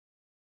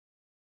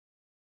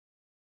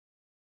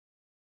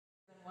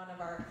one of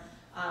our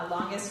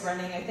longest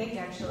running, I think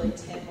actually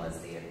Tim was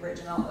the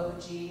original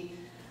OG.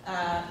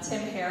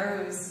 Tim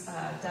Hare, who's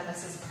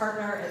Dennis's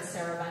partner at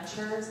Sarah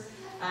Ventures.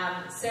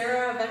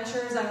 Sarah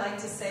Ventures, I like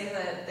to say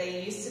that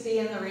they used to be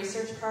in the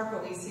research park,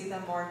 but we see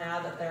them more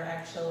now that they're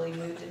actually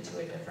moved into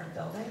a different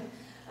building.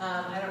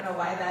 I don't know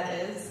why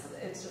that is.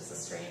 It's just a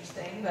strange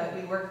thing, but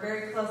we work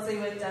very closely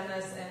with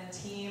Dennis and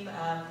team,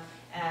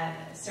 and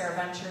Sarah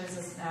Ventures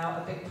is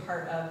now a big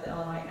part of the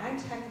Illinois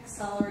Ag Tech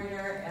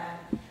Accelerator,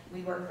 and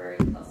we work very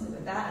closely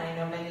with that. And I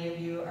know many of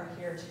you are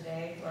here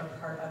today who are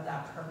part of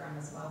that program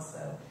as well,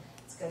 so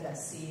it's good to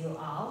see you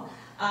all.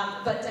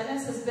 But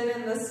Dennis has been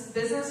in this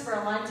business for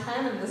a long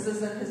time, and this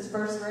isn't his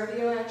first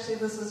rodeo. Actually,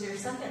 this was your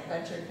second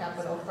venture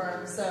capital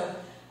firm. So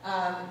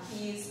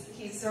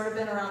he's sort of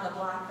been around the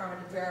block from a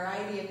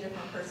variety of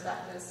different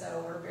perspectives.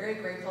 So we're very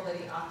grateful that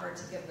he offered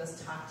to give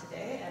this talk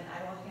today, and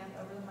I will hand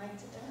over the mic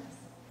to Dennis.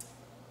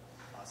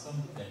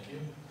 Awesome, thank you.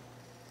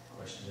 The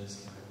question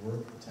is, can it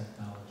work with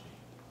technology?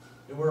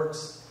 It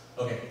works.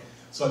 Okay,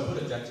 so I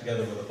put a deck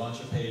together with a bunch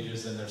of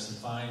pages, and there's some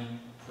fine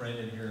print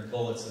in here in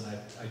bullets, and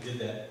I did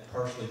that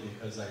partially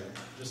because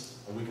just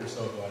a week or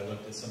so ago I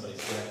looked at somebody's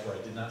deck where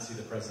I did not see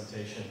the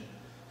presentation,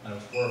 and I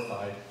was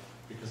horrified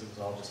because it was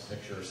all just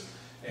pictures,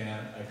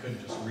 and I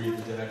couldn't just read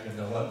the deck and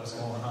know what was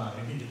going on.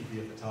 I needed to be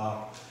at the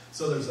top.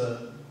 So there's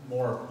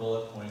more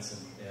bullet points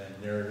and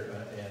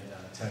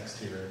text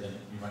here than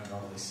you might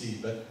normally see,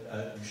 but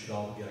you should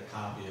all get a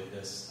copy of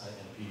this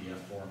in PDF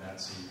format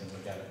so you can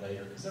look at it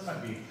later, because there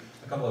might be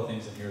a couple of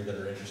things in here that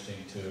are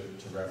interesting to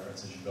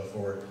reference as you go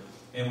forward.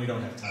 And we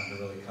don't have time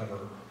to really cover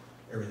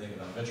everything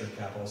about venture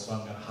capital, so I'm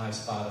going to high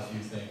spot a few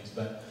things.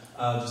 But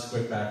just a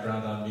quick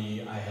background on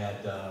me. I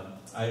had,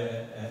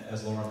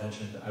 as Laura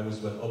mentioned, I was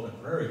with Open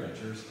Prairie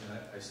Ventures, and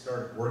I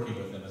started working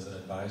with them as an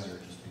advisor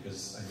just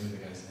because I knew the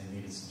guys and they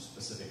needed some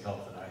specific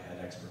help that I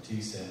had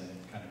expertise in, and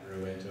it kind of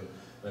grew into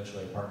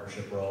eventually a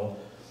partnership role.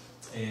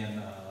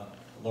 And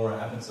Laura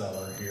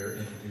Appenzeller here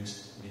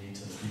introduced me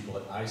to the people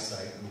at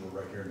Eyesight who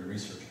were right here in the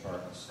research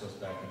park. This goes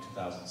back in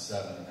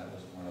 2007, and that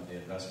was one of the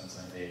investments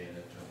I made, and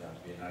it turned out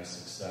to be a nice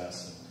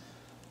success. And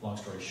long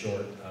story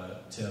short,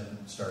 Tim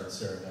started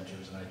Sarah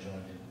Ventures, and I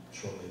joined in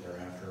shortly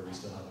thereafter. We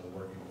still have a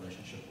working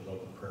relationship with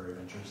Open Prairie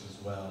Ventures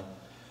as well.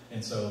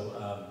 And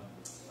so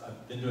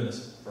I've been doing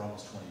this for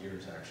almost 20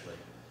 years, actually.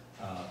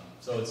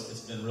 So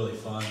it's been really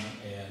fun,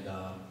 and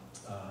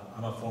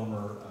I'm a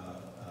former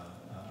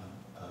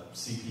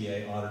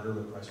CPA auditor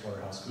with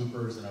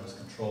PricewaterhouseCoopers, and I was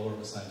controller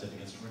of a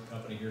scientific instrument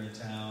company here in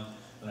town.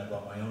 Then I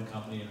bought my own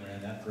company and ran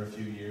that for a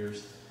few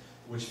years,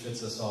 which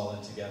fits us all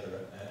in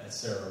together. At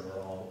Sarah, we're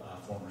all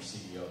former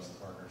CEOs, the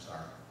partners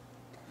are.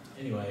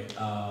 Anyway,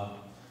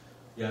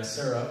 yeah,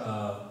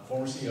 Sarah,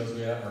 former CEOs,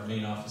 we have our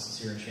main offices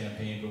here in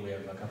Champaign, but we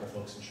have a couple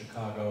folks in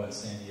Chicago and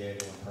San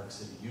Diego and Park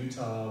City,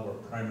 Utah. We're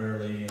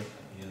primarily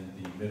in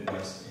the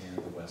Midwest and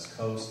the West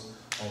Coast,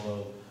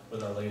 although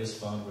with our latest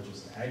fund, which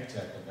is an Ag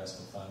Tech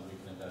investment fund, we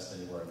can invest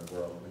anywhere in the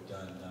world. We've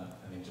done,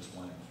 I think, just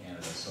one in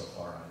Canada so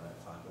far on that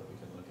fund, but we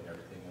can look at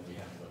everything, and we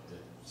have looked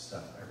at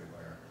stuff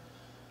everywhere.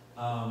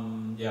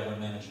 Yeah, we're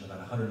managing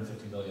about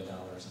 $150 million,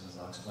 and as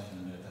I'll explain in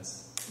a minute,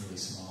 that's really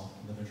small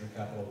in the venture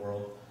capital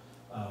world.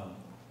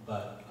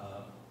 But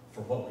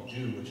for what we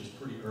do, which is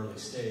pretty early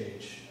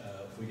stage,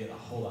 if we get a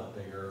whole lot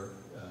bigger,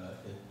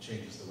 it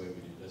changes the way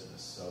we do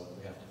business. So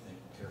we have to think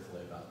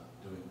carefully about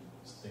doing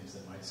things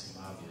that might seem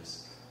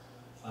obvious.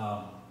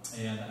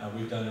 And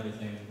we've done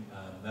everything,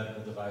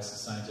 medical devices,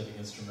 scientific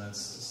instruments,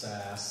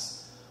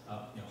 SaaS,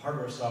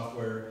 hardware,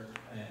 software,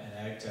 and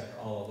ag tech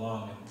all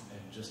along,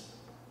 and just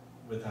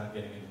without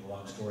getting into the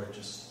long story,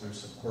 just through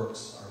some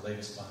quirks, our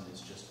latest fund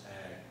is just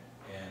ag.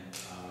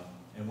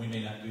 And we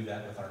may not do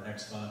that with our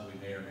next fund, we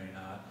may or may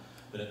not,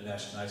 but it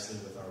meshed nicely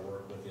with our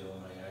work with the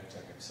Illinois Ag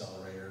Tech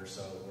Accelerator,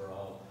 so we're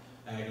all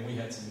ag, and we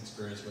had some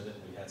experience with it,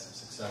 and we had some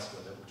success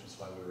with it, which is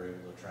why we were able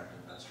to attract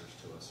investors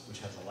to us,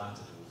 which has a lot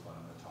to do with what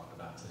I'm going to talk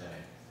about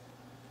today.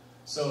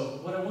 So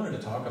what I wanted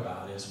to talk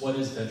about is what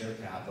is venture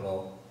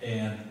capital,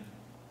 and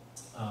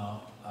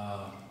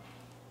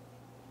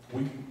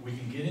we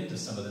can get into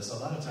some of this. A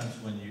lot of times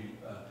when you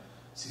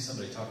see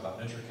somebody talk about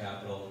venture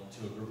capital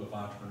to a group of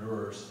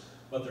entrepreneurs,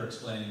 what they're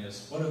explaining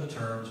is what are the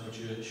terms, what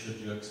should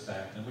you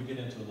expect, and we get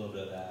into a little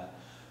bit of that.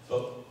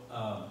 But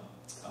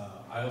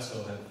I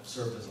also have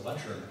served as a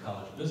lecturer in the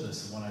College of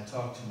Business, and when I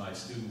talk to my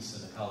students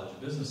in the College of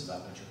Business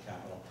about venture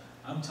capital,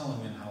 I'm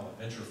telling them how a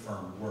venture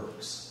firm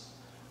works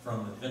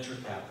from the venture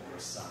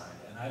capitalist side.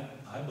 And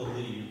I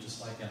believe,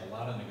 just like in a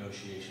lot of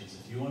negotiations,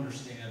 if you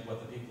understand what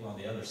the people on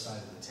the other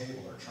side of the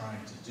table are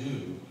trying to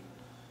do,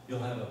 you'll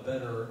have a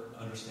better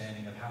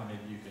understanding of how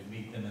maybe you can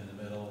meet them in the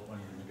middle when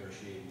you're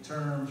negotiating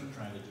terms or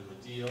trying to do a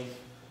deal.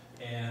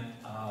 And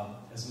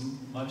as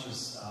much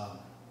as I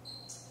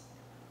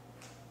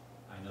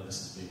know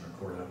this is being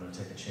recorded, I'm going to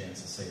take a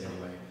chance and say it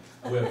anyway.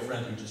 We have a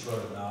friend who just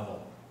wrote a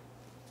novel,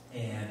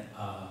 and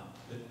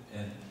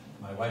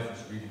my wife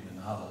was reading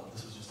the novel.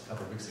 This was just a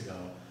couple of weeks ago,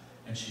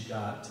 and she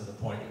got to the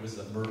point, it was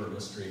a murder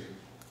mystery,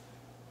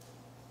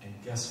 and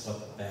guess what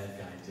the bad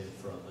guy did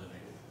for a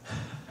living?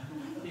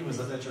 He was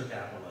a venture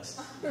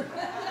capitalist.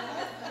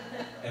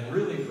 And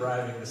really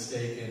driving the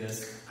stake in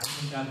is, I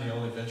think I'm the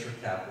only venture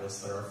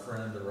capitalist that our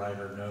friend, the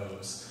writer,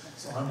 knows.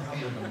 So I'm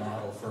probably the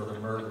model for the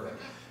murderer.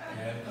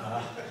 And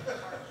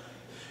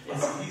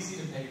it's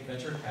easy to paint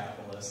venture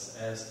capitalists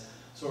as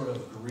sort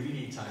of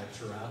greedy types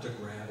who are out to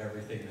grab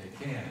everything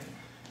they can.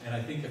 And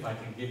I think if I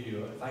can give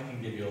you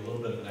a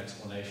little bit of an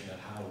explanation of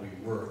how we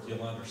work,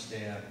 you'll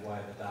understand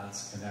why the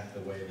dots connect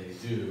the way they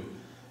do,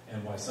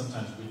 and why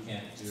sometimes we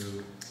can't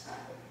do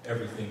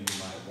everything you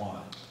might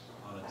want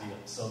on a deal.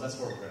 So that's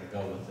where we're going to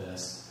go with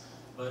this.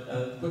 But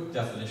a quick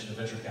definition of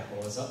venture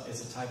capital is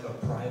a type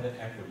of private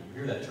equity.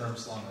 You hear that term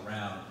slung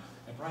around,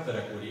 and private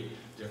equity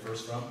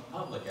differs from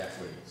public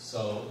equity.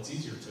 So it's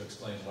easier to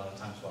explain a lot of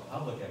times what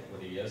public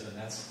equity is, and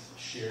that's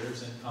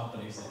shares in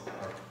companies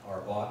that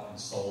are bought and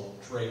sold,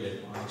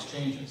 traded on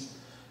exchanges.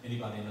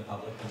 Anybody in the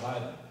public can buy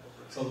them.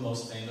 So the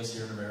most famous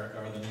here in America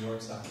are the New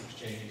York Stock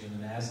Exchange and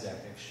the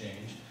NASDAQ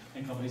Exchange,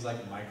 and companies like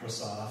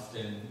Microsoft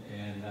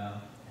and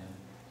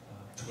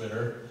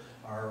Twitter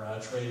are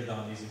traded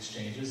on these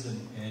exchanges,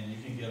 and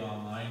you can get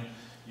online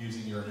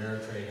using your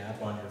Ameritrade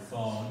app on your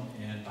phone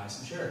and buy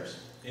some shares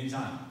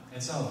anytime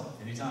and sell them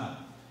anytime.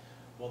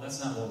 Well,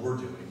 that's not what we're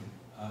doing.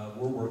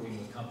 We're working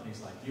with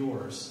companies like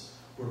yours.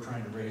 We're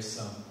trying to raise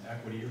some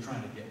equity. You're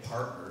trying to get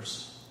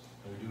partners,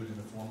 and we do it in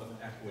the form of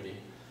equity.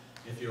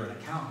 If you're an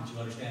accountant, you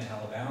understand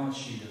how a balance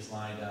sheet is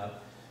lined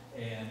up,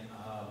 and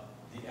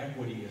the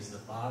equity is the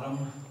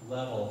bottom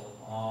level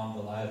on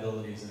the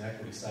liabilities and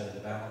equity side of the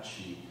balance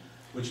sheet,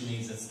 which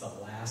means it's the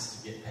last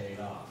to get paid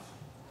off.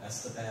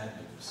 That's the bad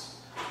news.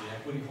 The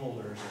equity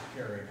holders are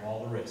carrying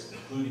all the risk,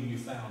 including you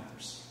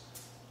founders.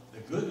 The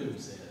good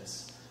news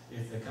is,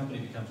 if the company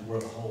becomes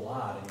worth a whole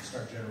lot and you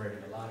start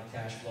generating a lot of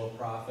cash flow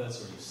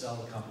profits, or you sell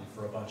the company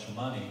for a bunch of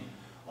money,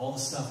 all the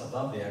stuff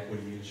above the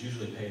equity is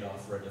usually paid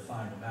off for a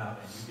defined amount,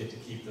 and you get to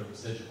keep the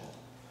residual.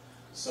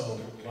 So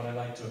what I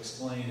like to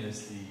explain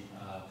is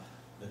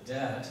the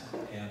debt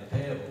and the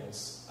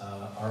payables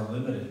are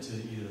limited to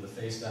either the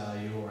face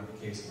value, or in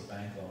the case of a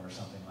bank loan or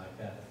something like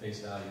that, the face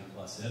value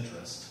plus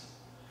interest,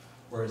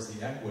 whereas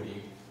the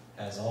equity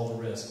has all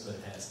the risk, but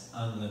it has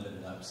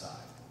unlimited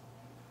upside.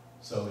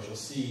 So as you'll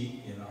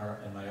see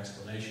in my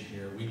explanation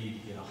here, we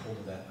need to get a hold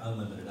of that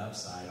unlimited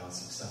upside on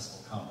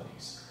successful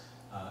companies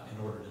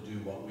in order to do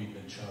what we've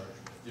been charged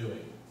with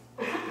doing.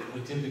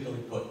 We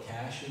typically put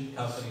cash in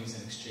companies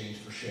in exchange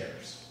for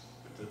shares,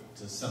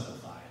 to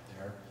simplify it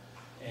there.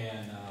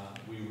 And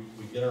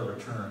we get our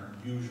return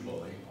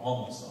usually,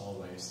 almost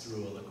always,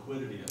 through a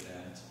liquidity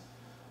event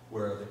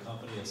where the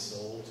company is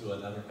sold to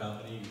another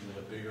company, usually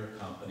a bigger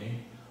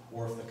company,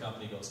 or if the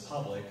company goes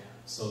public,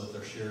 so that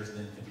their shares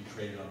then can be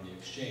traded on the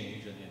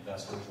exchange, and the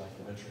investors, like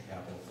the venture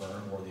capital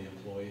firm, or the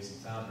employees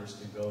and founders,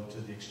 can go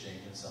to the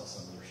exchange and sell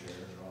some of their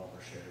shares or all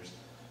their shares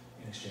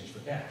in exchange for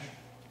cash.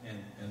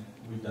 And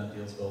we've done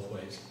deals both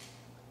ways.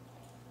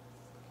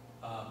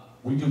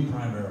 We do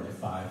primarily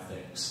 5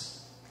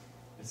 things.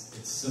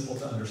 It's simple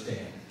to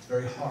understand. It's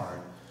very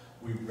hard.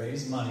 We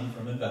raise money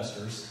from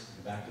investors.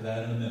 We'll get back to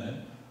that in a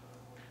minute.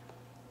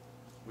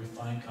 We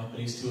find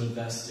companies to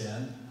invest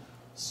in,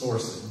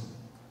 sourcing.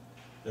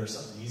 There's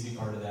an easy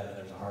part of that, and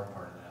there's a hard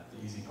part of that.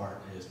 The easy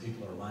part is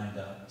people are lined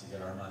up to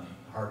get our money.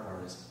 The hard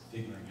part is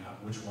figuring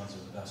out which ones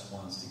are the best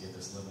ones to get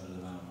this limited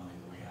amount of money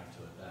that we have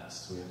to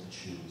invest. So we have to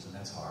choose, and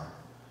that's hard.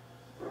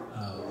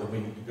 Then we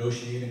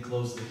negotiate and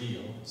close the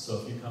deal.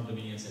 So if you come to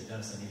me and say,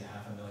 Dennis, I need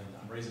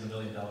 $500,000. I'm raising $1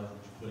 million. Would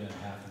you put in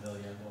 $500,000?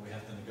 Well, we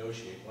have to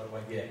negotiate. What do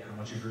I get? How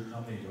much of your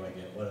company do I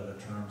get? What other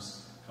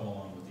terms come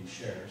along with these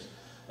shares?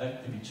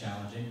 That can be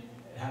challenging.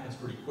 It happens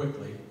pretty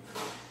quickly,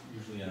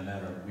 usually in a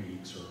matter of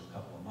weeks or a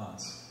couple of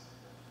months.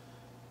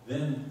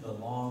 Then the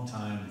long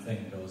time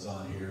thing goes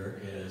on here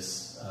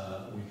is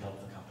we help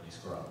the companies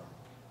grow.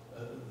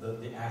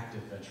 The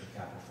active venture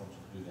capital firms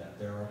will do that.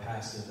 There are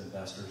passive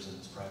investors in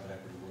this private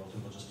equity world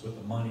who will just put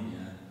the money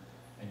in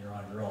and you're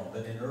on your own.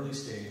 But in early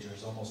stage,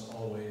 there's almost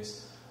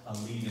always a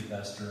lead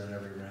investor in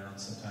every round,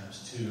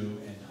 sometimes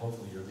 2, and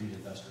hopefully your lead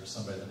investor is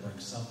somebody that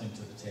brings something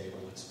to the table,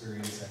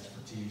 experience,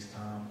 expertise,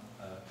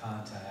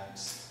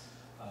 contacts,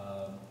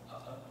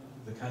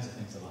 the kinds of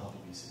things that will help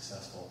you be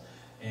successful.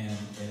 And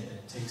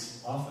it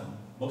takes often,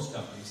 most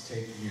companies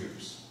take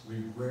years.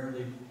 We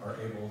rarely are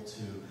able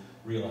to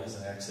realize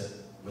an exit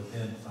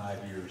within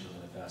 5 years of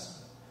an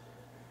investment.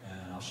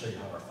 And I'll show you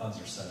how our funds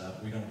are set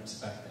up. We don't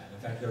expect that. In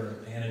fact, there are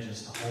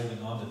advantages to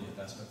holding on to the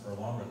investment for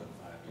longer than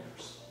 5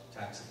 years,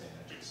 tax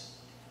advantages.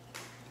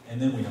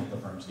 And then we help the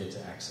firms get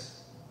to exit.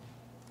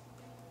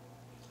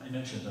 I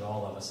mentioned that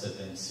all of us have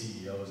been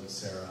CEOs at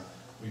Sarah.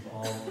 We've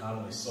all not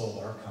only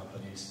sold our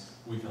companies,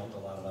 we've helped a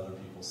lot of other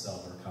people sell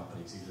their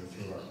companies, either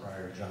through our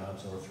prior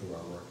jobs or through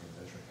our work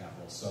in venture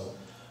capital. So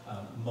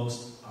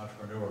most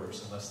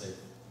entrepreneurs, unless they've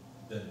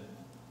been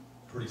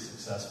pretty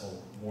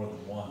successful more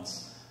than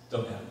once,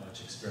 don't have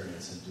much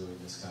experience in doing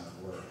this kind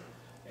of work.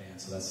 And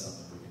so that's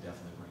something we can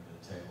definitely bring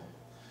to the table.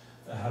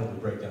 How do we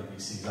break down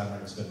VCs? I'm not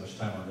going to spend much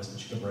time on this,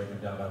 but you can break them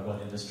down by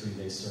what industry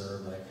they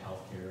serve, like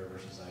healthcare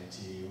versus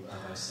IT,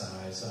 by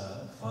size.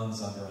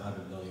 Funds under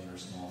 $100 million are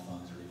small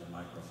funds or even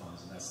micro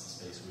funds, and that's the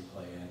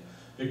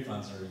Big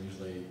funds are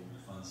usually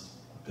funds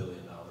 $1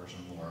 billion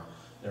or more.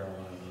 There are a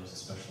lot of those,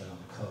 especially on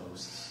the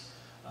coasts.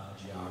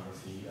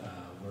 Geography.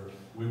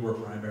 We were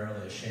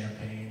primarily a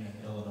Champaign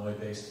and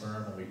Illinois-based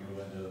firm, and we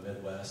grew into a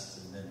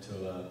Midwest and then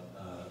to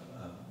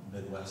a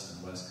Midwest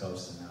and West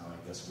Coast, and now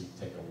I guess we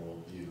take a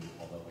world view,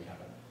 although we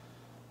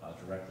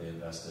haven't directly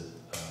invested.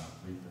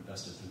 We've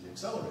invested through the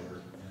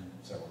accelerator in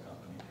several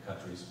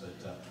countries, but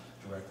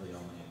directly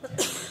only in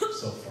Canada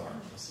so far.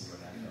 We'll see where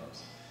that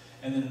goes.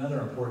 And then another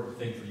important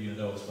thing for you to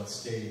know is what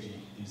stage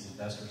these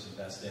investors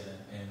invest in,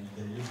 and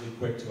they're usually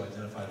quick to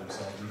identify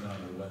themselves. Even on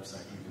their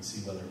website, you can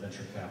see whether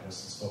venture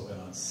capitalists have spoken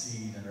on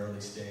seed and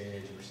early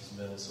stage versus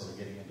middle, sort of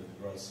getting into the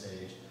growth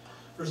stage,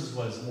 versus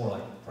what is more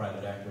like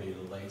private equity,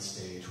 the late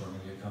stage, where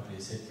maybe a company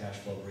has hit cash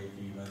flow break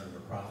even or they're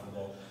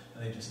profitable,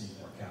 and they just need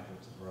more capital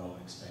to grow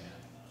and expand.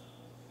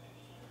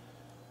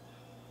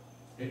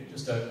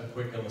 Just a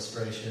quick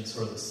illustration,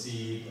 sort of the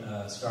seed,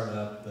 started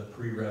up the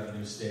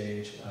pre-revenue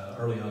stage.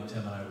 Early on,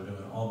 Tim and I were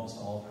doing almost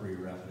all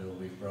pre-revenue.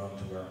 We've grown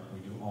to where we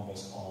do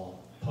almost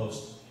all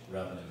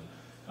post-revenue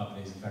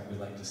companies. In fact, we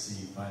like to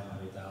see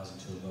 500,000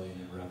 to $1 million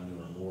in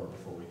revenue or more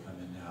before we come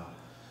in now,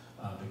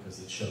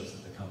 because it shows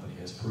that the company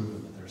has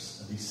proven that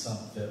there's at least some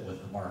fit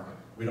with the market.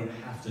 We don't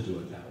have to do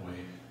it that way.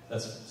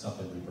 That's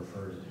something we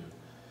prefer to do.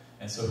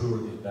 And so who are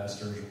the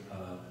investors?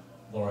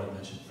 Laura had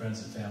mentioned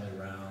friends and family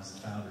rounds,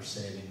 founder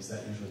savings.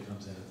 That usually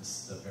comes in at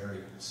the very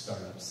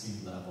startup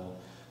seed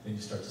level. Then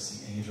you start to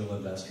see angel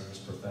investors,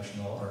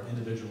 professional or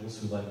individuals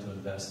who like to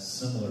invest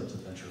similar to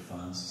venture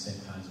funds,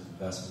 same kinds of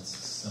investments,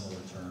 similar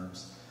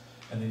terms.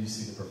 And then you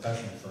see the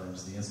professional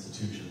firms, the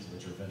institutions,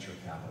 which are venture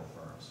capital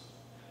firms.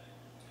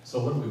 So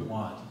what do we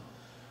want?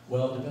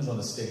 Well, it depends on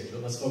the stage,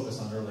 but let's focus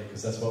on early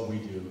because that's what we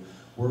do.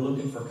 We're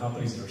looking for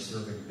companies that are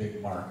serving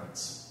big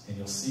markets. And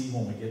you'll see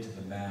when we get to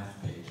the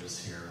math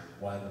pages here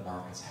why the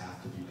markets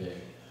have to be big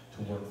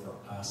to work for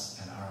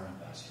us and our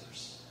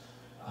investors.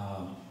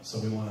 So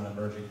we want an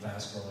emerging,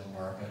 fast-growing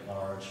market,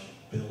 large,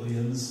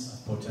 billions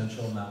of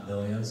potential, not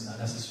millions, not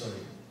necessarily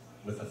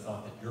with the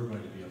thought that you're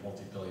going to be a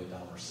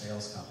multi-billion-dollar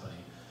sales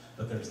company,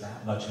 but there's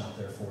that much out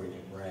there for you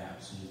to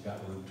grab, so you've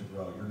got room to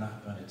grow. You're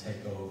not going to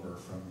take over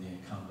from the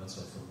incumbents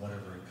or from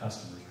whatever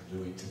customers are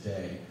doing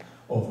today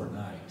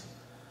overnight.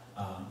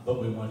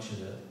 But we want you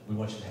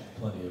to have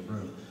plenty of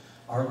room.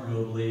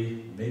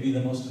 Arguably, maybe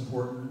the most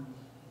important,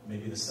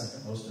 maybe the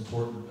second most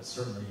important, but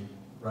certainly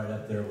right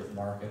up there with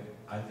market,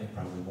 I think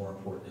probably more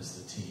important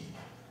is the team.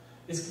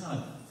 It's kind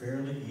of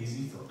fairly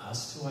easy for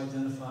us to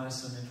identify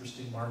some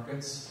interesting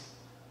markets.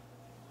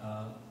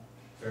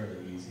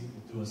 Fairly easy,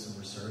 we're doing some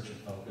research and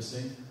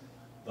focusing,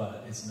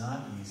 but it's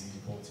not easy to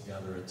pull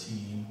together a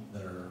team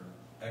that are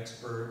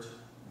expert,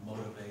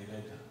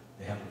 motivated,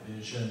 they have a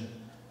vision,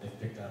 they've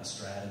picked out a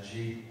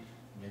strategy,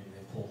 maybe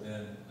they've pulled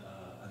in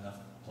enough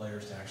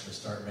players to actually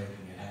start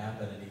making it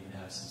happen and even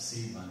have some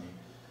seed money.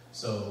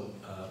 So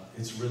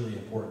it's really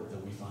important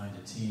that we find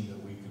a team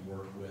that we can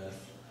work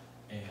with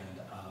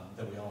and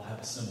that we all have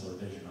a similar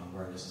vision on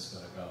where this is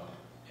going to go.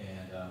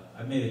 And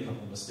I made a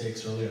couple of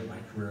mistakes earlier in my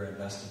career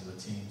investing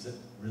with teams that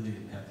really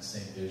didn't have the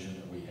same vision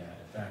that we had.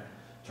 In fact,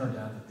 it turned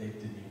out that they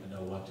didn't even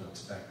know what to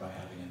expect by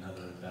having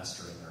another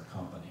investor in their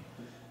company.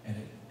 And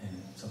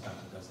sometimes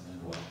it doesn't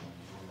end well when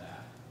you do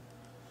that.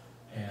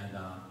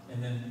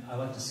 And then I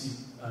like to see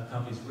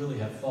companies really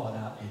have thought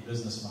out a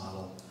business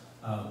model.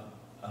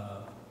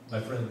 My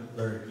friend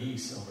Larry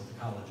Geese over at the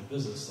College of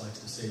Business likes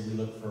to say we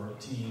look for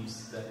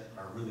teams that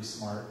are really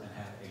smart and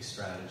have a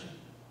strategy.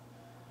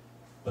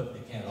 But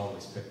they can't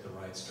always pick the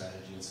right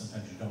strategy, and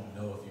sometimes you don't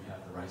know if you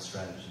have the right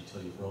strategy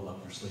until you've rolled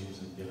up your sleeves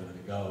and given it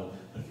a go.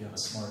 But if you have a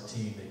smart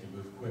team, they can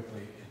move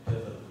quickly and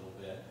pivot a little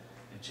bit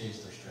and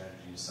change their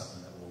strategy to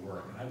something that will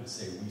work. And I would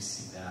say we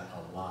see that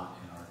a lot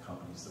in our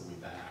companies that we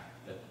back,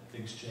 that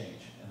things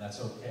change, and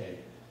that's okay.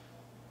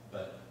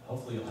 But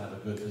hopefully you'll have a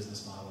good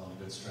business model and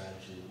a good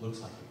strategy that looks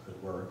like it could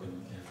work.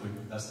 And if we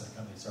invest in a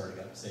company that's already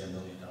got, say, $1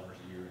 million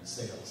a year in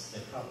sales,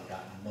 they've probably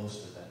gotten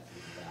most of that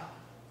figured out,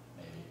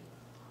 maybe.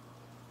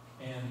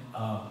 And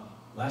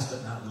last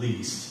but not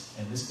least,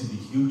 and this can be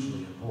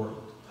hugely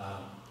important,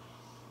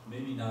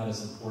 maybe not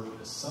as important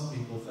as some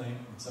people think,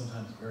 and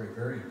sometimes very,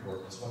 very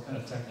important, is what kind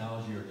of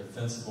technology or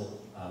defensible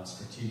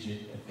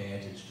strategic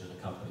advantage do the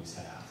companies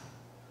have.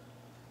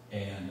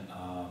 And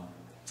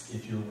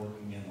if you're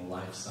working in the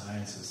life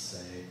sciences,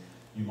 say,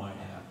 you might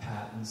have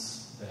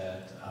patents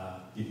that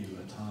give you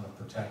a ton of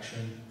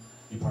protection.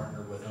 You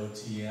partner with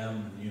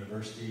OTM, the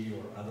university,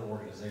 or other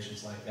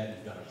organizations like that.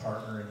 You've got a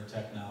partner in the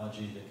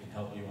technology that can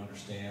help you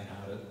understand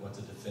what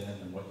to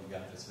defend and what you've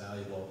got that's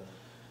valuable.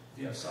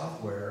 If you have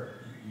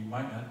software, you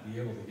might not be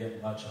able to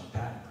get much on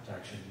patent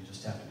protection. You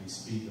just have to be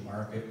speed to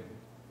market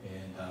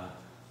and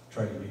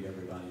try to beat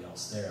everybody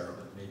else there.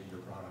 But maybe your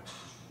product's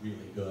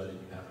really good and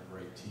you have a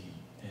great team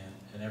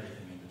and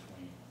everything in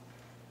between.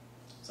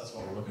 So that's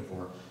what we're looking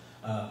for.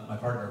 My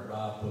partner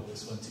Rob put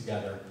this one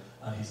together.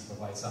 He's the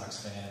White Sox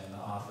fan in the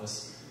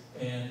office.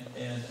 And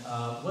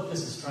what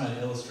this is trying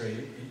to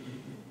illustrate,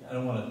 I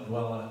don't want to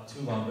dwell on it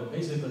too long, but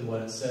basically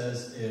what it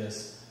says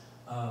is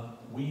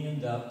we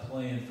end up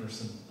playing for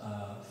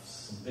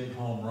some big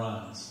home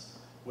runs,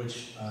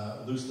 which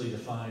loosely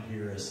defined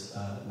here is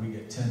we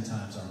get 10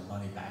 times our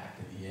money back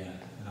at the end.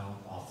 And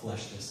I'll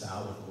flesh this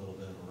out with a little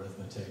bit of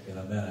arithmetic in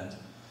a minute.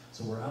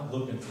 So we're out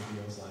looking for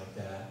deals like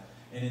that.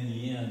 And in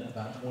the end,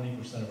 about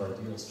 20% of our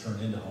deals turn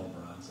into home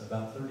runs.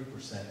 About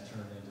 30%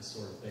 turn into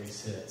sort of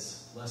base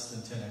hits, less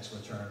than 10x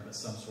return, but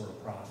some sort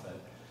of profit.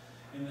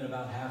 And then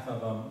about half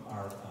of them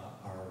are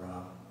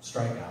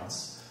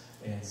strikeouts,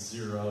 and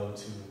 0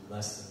 to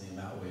less than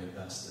the amount we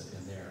invested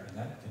in there. And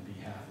that can be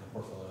half of the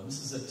portfolio. And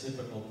this is a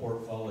typical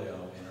portfolio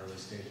in early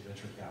stage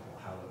venture capital,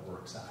 how it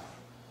works out.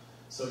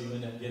 So you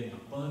end up getting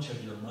a bunch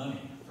of your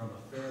money from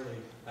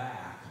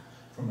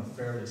a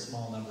fairly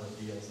small number of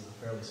deals and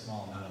a fairly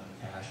small amount of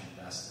the cash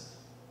invested.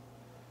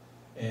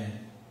 And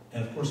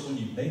of course, when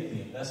you make the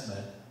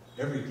investment,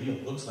 every deal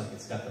looks like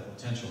it's got the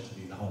potential to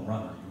be the home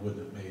run, or you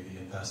wouldn't have made the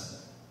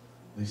investment.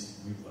 At least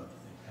we've learned to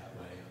think that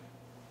way.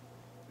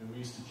 And we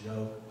used to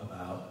joke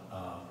about,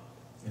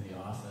 in the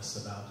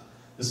office, about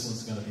this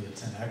one's going to be a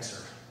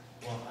 10xer.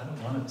 Well, I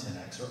don't want a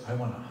 10xer, I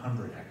want a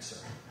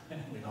 100xer.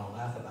 And we'd all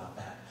laugh about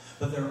that.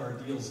 But there are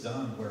deals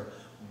done where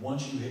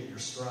once you hit your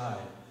stride,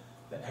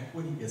 the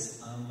equity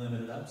gets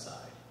unlimited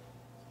upside.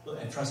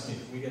 And trust me,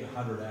 if we get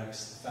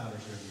 100x, the founders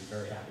are going to be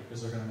very happy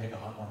because they're going to make a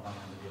lot more money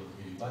on the deal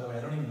than we do. By the way,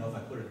 I don't even know if I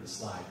put it in the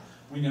slide.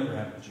 We never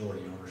have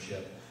majority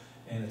ownership,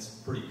 and it's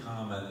pretty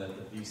common that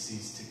the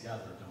VCs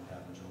together don't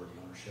have majority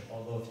ownership.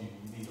 Although if you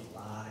need a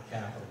lot of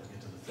capital to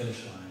get to the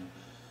finish line,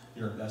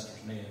 your investors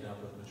may end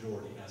up with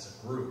majority as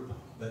a group,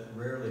 but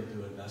rarely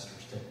do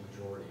investors take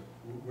majority.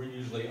 We're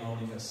usually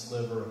owning a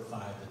sliver of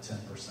 5 to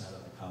 10%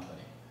 of the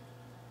company.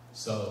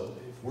 So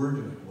if we're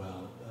doing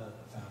well,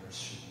 the founders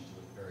should be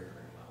doing very,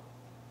 very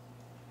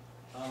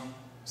well.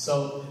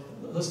 So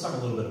let's talk a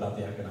little bit about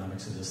the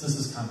economics of this. This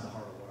is kind of the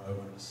heart of what I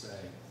wanted to say.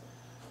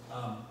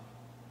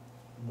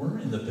 We're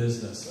in the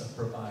business of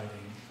providing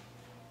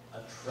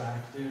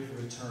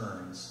attractive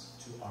returns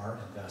to our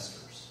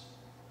investors.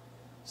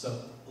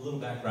 So a little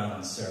background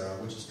on Sarah,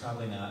 which is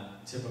probably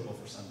not typical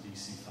for some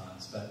VC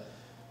funds, but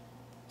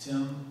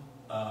Tim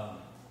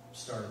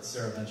started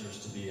Sarah Ventures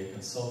to be a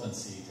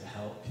consultancy to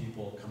help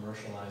people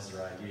commercialize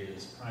their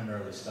ideas,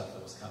 primarily stuff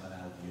that was coming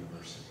out of the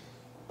university.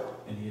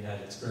 And he had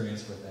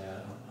experience with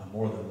that on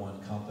more than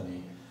one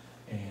company.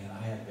 And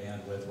I had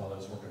bandwidth while I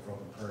was working for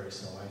Open Prairie,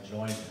 so I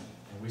joined him.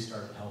 And we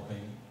started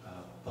helping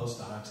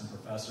postdocs and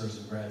professors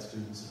and grad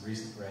students and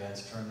recent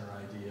grads turn their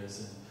ideas.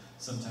 And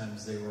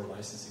sometimes they were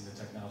licensing the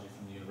technology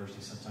from the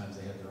university, sometimes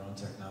they had their own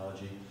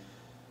technology.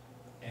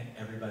 And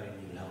everybody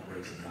needed help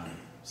raising money.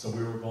 So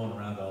we were going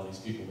around to all these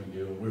people we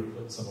knew. We were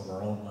putting some of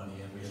our own money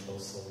in. We had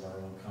both sold our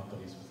own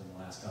companies within the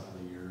last couple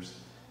of years.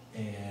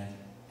 And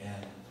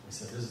we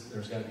said,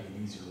 there's got to be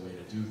an easier way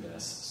to do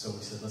this. So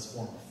we said, let's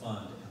form a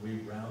fund. And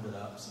we rounded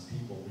up some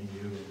people we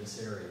knew in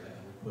this area,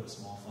 and we put a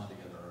small fund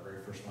together. Our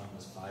very first fund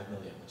was $5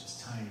 million, which is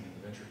tiny in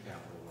the venture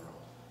capital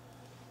world.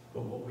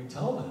 But what we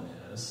tell them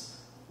is,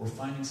 we're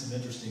finding some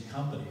interesting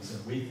companies,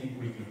 and we think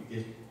we can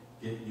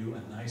get you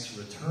a nice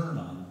return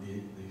on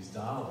these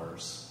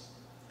dollars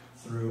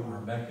through our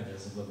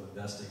mechanism of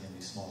investing in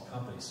these small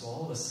companies. So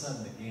all of a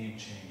sudden, the game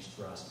changed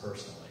for us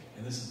personally.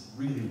 And this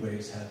really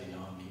weighs heavy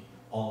on me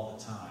all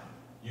the time.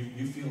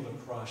 You feel the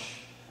crush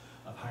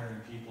of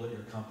hiring people at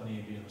your company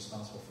and being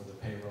responsible for the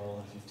payroll.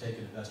 And if you've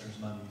taken investors'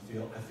 money,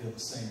 I feel the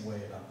same way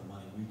about the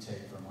money we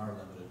take from our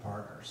limited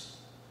partners.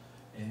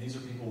 And these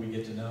are people we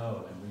get to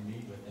know, and we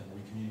meet with them.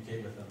 We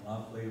communicate with them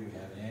monthly. We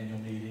have an annual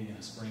meeting and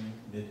a spring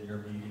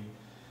mid-year meeting.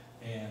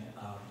 And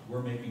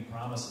we're making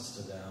promises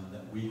to them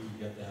that we can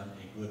get them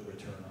a good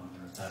return on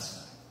their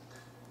investment.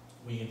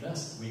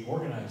 We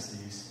organize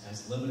these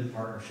as limited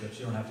partnerships.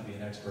 You don't have to be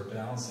an expert, but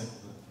Alan Sinclair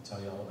can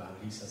tell you all about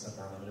it. He sets up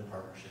our limited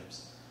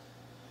partnerships.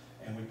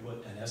 And we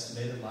put an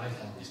estimated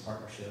life on these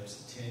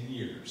partnerships, 10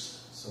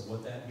 years. So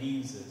what that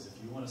means is if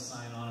you want to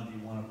sign on and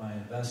be one of my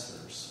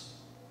investors,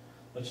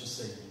 let's just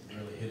say you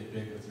really hit it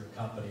big with your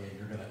company and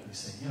you're going to be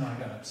saying, I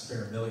got to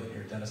spare $1 million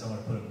here, Dennis, I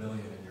want to put $1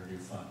 million in your new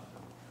fund.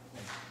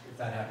 And if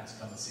that happens,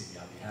 come and see me.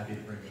 I'll be happy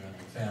to bring you on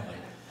your family.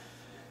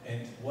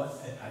 And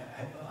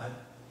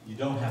you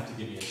don't have to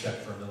give me a check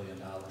for $1 million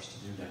to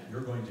do that.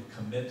 You're going to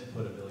commit to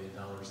put $1 million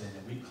in,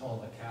 and we call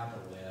the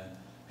capital in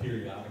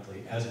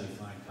periodically as we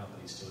find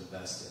companies to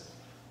invest in.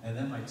 And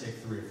that might take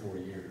 3 or 4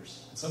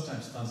 years. And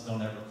sometimes funds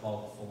don't ever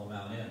call the full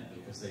amount in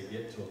because they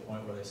get to a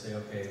point where they say,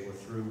 okay, we're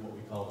through what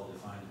we call the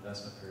defined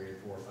investment period,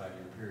 4 or 5 year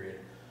period.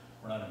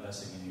 We're not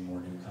investing in any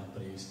more new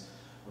companies.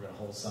 We're going to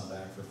hold some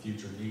back for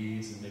future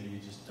needs, and maybe you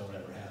just don't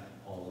ever have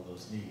all of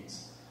those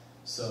needs.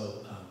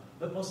 So,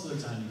 but most of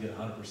the time you get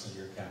 100% of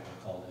your capital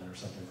called in or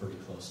something pretty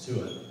close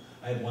to it.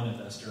 I had one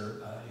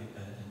investor, and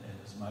it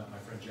was my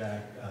friend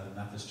Jack,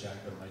 not this Jack,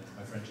 but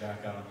my friend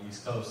Jack out on the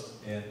East Coast,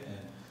 and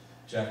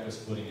Jack was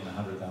putting in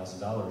 $100,000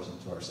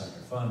 into our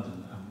second fund,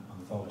 and I'm on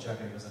the phone with Jack,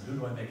 and he goes, and who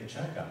do I make a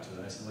check out to?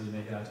 And I said, well, you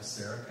make it out to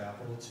Sarah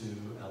Capital,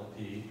 to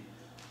LP.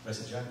 But I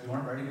said, Jack, you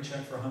aren't writing a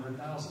check for $100,000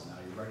 now,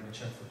 you're writing a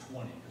check for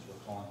 20, because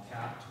we're calling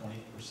cap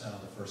 20%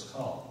 on the first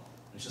call.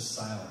 It's just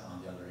silent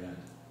on the other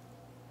end.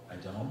 I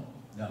don't?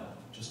 No,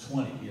 just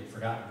 20. He had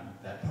forgotten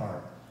that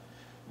part.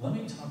 Let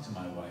me talk to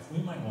my wife. We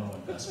might want to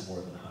invest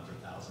more than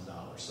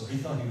 $100,000. So he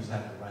thought he was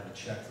having to write a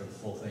check for the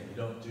full thing. You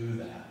don't do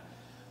that.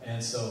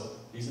 And so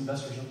these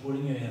investors are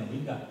putting it in.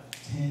 We've got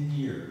 10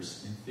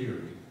 years, in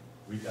theory.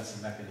 We've got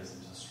some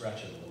mechanisms to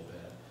stretch it a little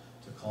bit,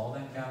 to call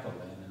that capital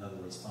in. In other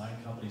words, find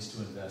companies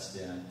to invest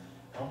in,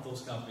 help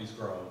those companies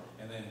grow,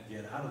 and then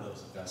get out of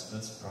those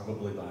investments,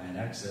 probably by an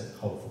exit,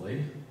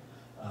 hopefully,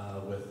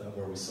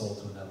 where we sold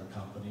to another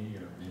company,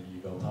 or maybe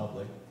you go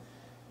public,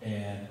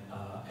 and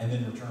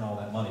then return all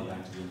that money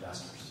back to the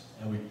investors.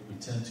 And we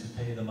tend to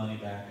pay the money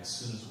back as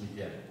soon as we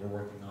get it. We're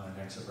working on an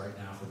exit right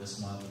now for this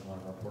month in one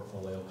of our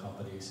portfolio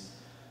companies.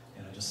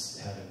 And I just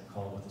had a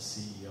call with the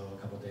CEO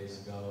a couple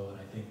days ago, and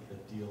I think the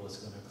deal is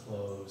going to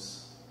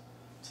close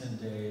 10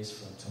 days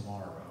from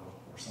tomorrow,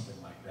 or something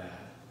like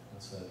that.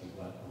 So that'd be,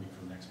 what, a week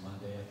from next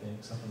Monday, I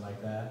think, something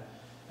like that.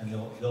 And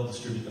they'll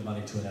distribute the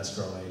money to an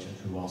escrow agent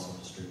who also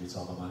distributes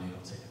all the money.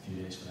 It'll take a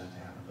few days for that to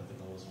happen, but the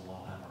goal is we'll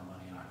all have our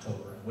money in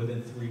October. And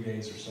within 3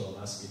 days or so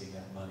of us getting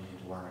that money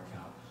into our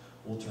account,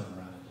 we'll turn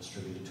around and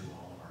distribute it to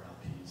all of our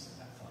LPs in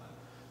that fund.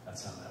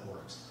 That's how that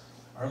works.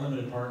 Our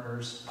limited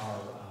partners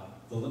are,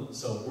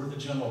 so we're the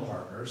general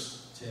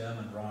partners. Tim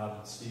and Rob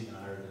and Steve and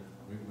I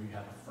we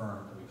have a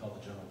firm that we call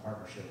the General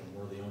Partnership, and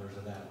we're the owners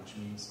of that, which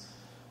means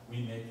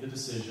we make the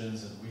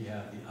decisions and we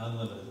have the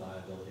unlimited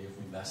liability if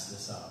we mess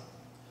this up.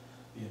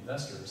 The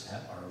investors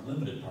are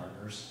limited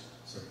partners,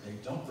 so they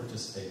don't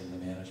participate in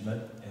the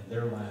management, and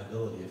their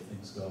liability if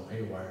things go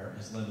haywire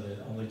is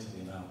limited only to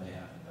the amount they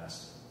have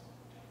invested.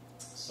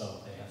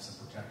 So they have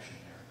some protection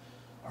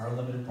there. Our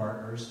limited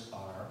partners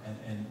are,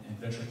 and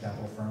venture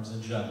capital firms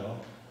in general,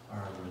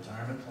 are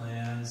retirement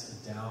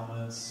plans,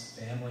 endowments,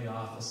 family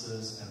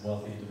offices, and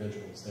wealthy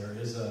individuals. There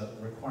is a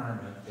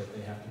requirement that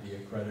they have to be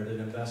accredited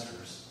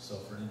investors. So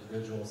for an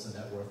individual, it's a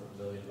net worth of $1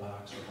 billion or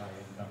high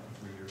income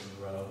for 3 years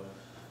in a row,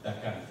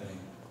 that kind of thing.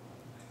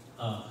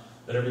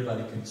 But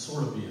everybody can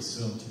sort of be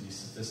assumed to be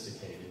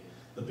sophisticated.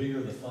 The bigger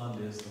the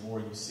fund is, the more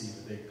you see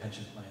the big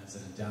pension plans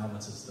and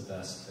endowments as the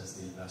best as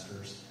the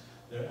investors.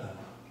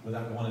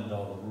 Without going into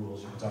all the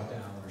rules, you can talk to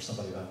Alan or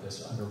somebody about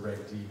this. Under Reg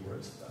D, where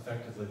it's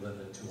effectively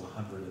limited to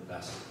 100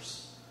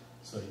 investors.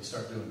 So you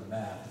start doing the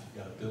math. If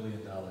you've got $1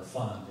 billion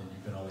fund and you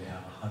can only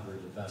have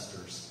 100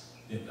 investors,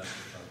 the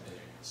investors are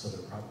big. So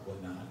they're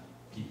probably not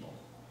people.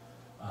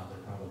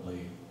 They're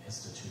probably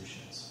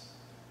institutions.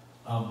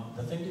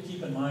 The thing to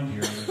keep in mind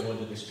here, and we'll go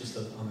into this just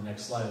on the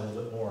next slide a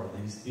little bit more,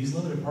 these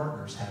limited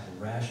partners have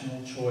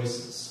rational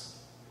choices.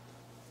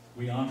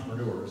 We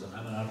entrepreneurs, and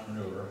I'm an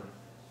entrepreneur,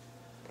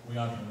 we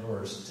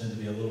entrepreneurs tend to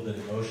be a little bit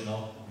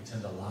emotional. We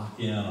tend to lock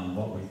in on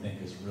what we think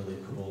is really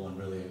cool and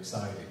really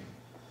exciting.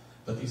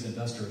 But these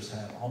investors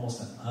have almost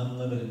an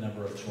unlimited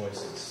number of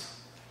choices,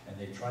 and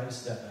they try to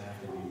step back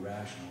and be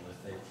rational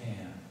if they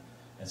can,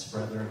 and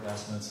spread their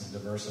investments and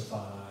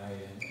diversify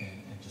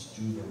and just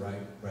do the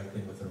right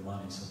thing with their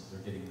money so that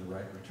they're getting the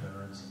right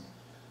returns.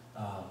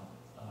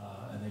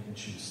 And they can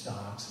choose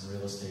stocks and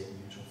real estate and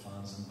mutual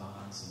funds and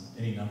bonds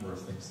and any number of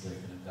things they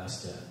can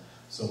invest in.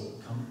 So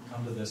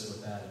come to this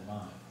with that in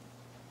mind.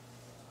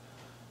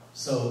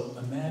 So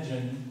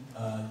imagine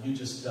you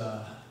just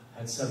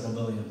had several $1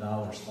 million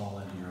fall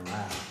into your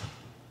lap,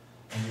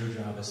 and your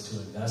job is to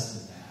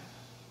invest in that.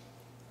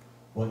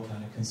 What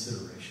kind of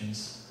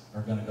considerations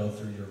are going to go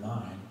through your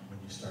mind when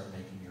you start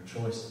making your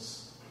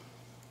choices?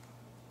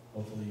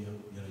 Hopefully,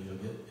 you'll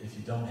get, if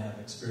you don't have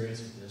experience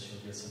with this,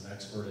 you'll get some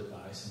expert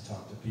advice and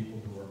talk to people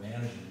who are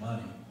managing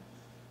money.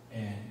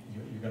 And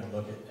you're going to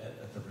look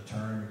at the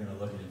return, you're going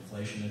to look at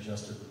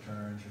inflation-adjusted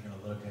returns, you're going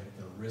to look at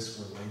the risk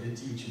related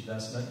to each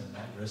investment, and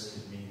that risk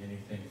could mean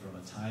anything from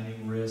a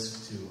timing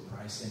risk to a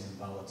pricing and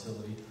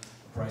volatility,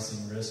 a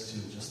pricing risk to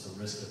just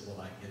the risk of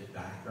will I get it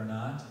back or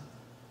not.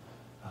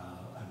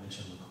 I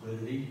mentioned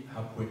liquidity,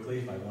 how quickly,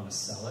 if I want to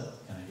sell it,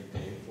 can I get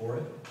paid for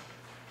it?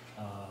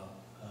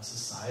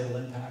 Societal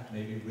impact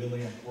may be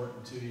really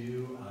important to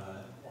you.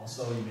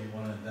 Also, you may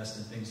want to invest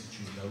in things that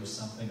you know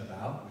something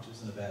about, which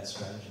isn't a bad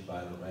strategy,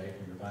 by the way.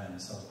 When you're buying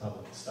and selling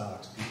public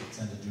stocks, people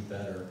tend to do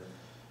better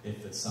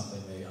if it's something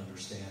they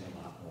understand a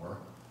lot more.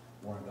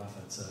 Warren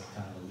Buffett's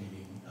kind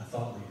of a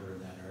thought leader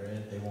in that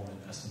area. They won't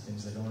invest in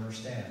things they don't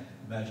understand.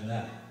 Imagine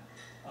that.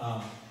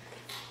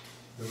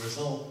 The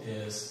result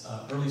is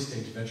early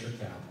stage venture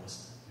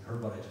capitalists, you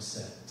heard what I just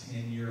said,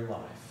 10-year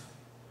life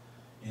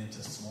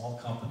into small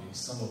companies,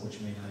 some of which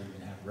may not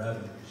even have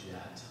revenues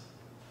yet.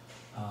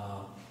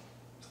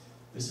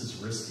 This is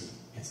risky.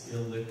 It's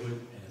illiquid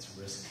and it's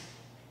risky.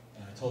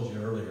 And I told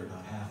you earlier,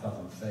 about half of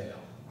them fail.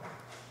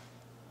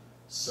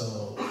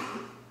 So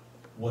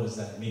what does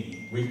that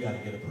mean? We've got to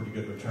get a pretty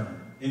good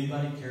return.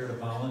 Anybody care to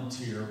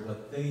volunteer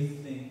what they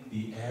think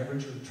the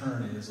average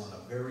return is on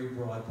a very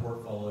broad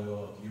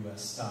portfolio of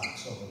U.S.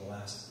 stocks over the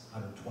last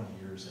 120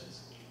 years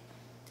is?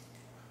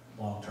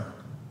 Long-term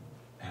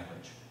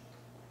average.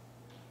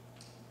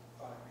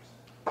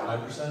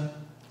 5%?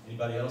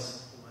 Anybody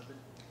else?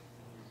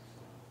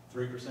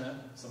 3%?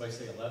 Somebody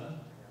say 11?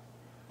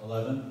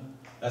 11?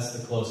 That's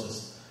the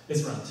closest.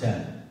 It's around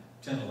 10,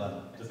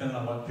 11, depending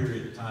on what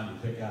period of time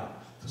you pick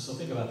out. So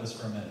think about this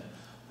for a minute.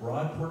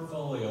 Broad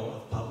portfolio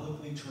of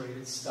publicly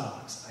traded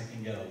stocks, I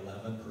can get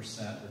 11%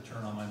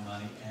 return on my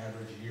money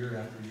average year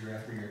after year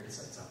after year.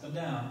 It's up and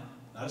down.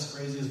 Not as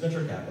crazy as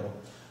venture capital,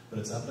 but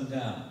it's up and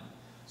down.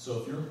 So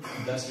if you're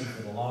investing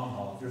for the long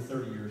haul, if you're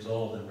 30 years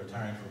old and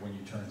retiring for when you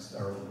turn,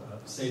 or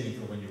saving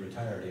for when you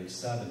retire at age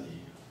 70,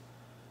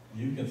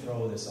 you can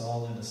throw this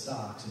all into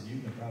stocks, and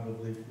you can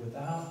probably,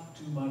 without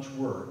too much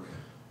work,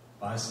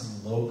 buy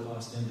some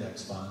low-cost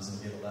index funds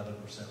and get 11%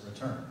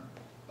 return.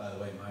 By the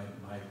way,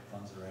 my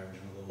funds are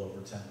averaging a little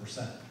over 10%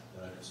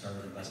 that I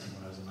started investing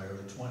when I was in my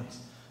early 20s.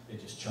 They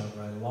just chug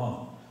right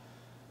along.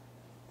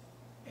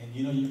 And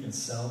you know, you can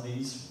sell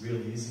these real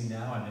easy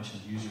now. I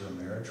mentioned use your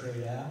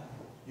Ameritrade app.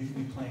 You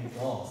can be playing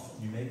golf.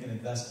 You make an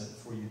investment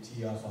before you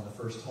tee off on the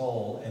first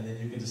hole, and then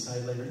you can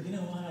decide later, you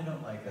know what, I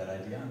don't like that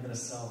idea. I'm going to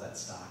sell that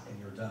stock, and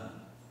you're done.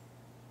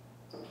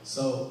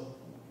 So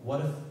what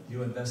if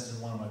you invest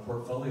in one of my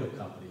portfolio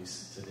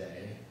companies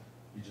today,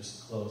 you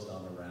just closed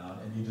on the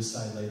round, and you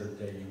decide later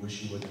today you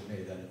wish you wouldn't have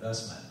made that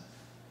investment?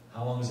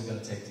 How long is it going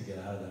to take to get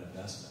out of that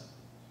investment?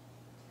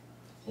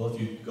 Well,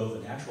 if you go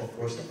the natural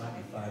course, it might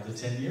be 5 to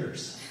 10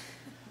 years.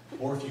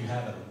 Or if you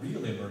have a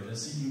real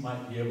emergency, you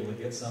might be able to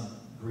get some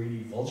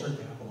greedy vulture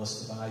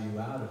capitalist to buy you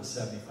out at a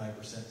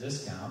 75%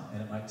 discount,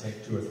 and it might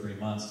take 2 or 3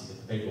 months to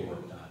get the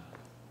paperwork done,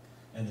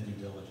 and the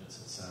due diligence,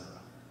 etc.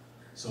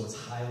 So it's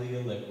highly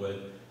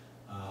illiquid,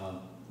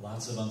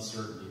 lots of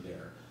uncertainty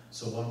there.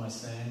 So what am I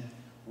saying?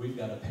 We've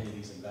got to pay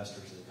these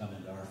investors that come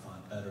into our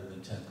fund better than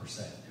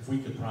 10%. If we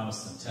could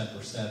promise them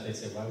 10%, they'd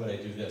say, why would I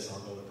do this?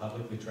 I'll go to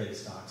publicly traded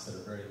stocks that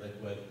are very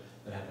liquid,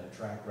 that have a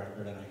track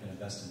record, and I can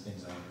invest in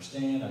things I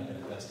understand. I can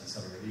invest in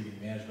some of the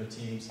leading management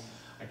teams.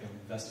 I can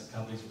invest in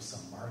companies with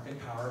some market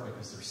power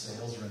because their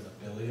sales are in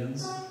the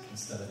billions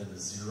instead of in the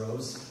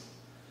zeros.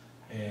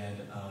 And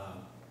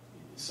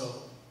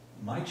so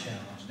my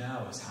challenge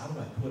now is, how do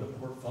I put a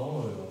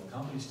portfolio of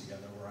companies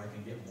together where I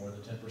can get more than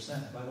 10%?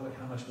 And by the way,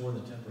 how much more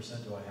than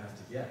 10% do I have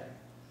to get?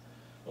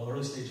 Well,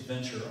 early stage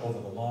venture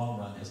over the long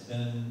run has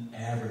been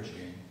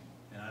averaging,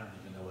 and I don't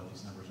even know what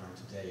these numbers are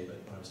today,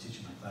 but when I was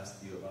teaching my class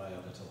at the U of I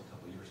up until a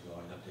couple of years ago,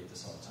 I'd update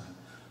this all the time,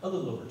 a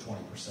little over 20%.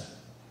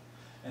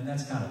 And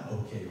that's kind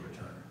of okay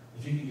return.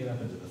 If you can get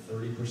up into the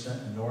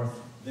 30% and north,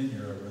 then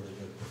you're a really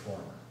good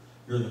performer.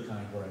 You're the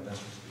kind where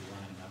investors will be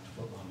lining up to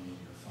put money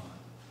into your fund.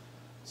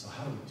 So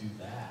how do we do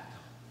that?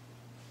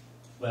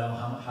 Well,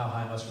 how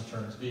high must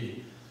returns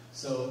be?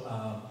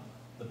 So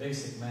the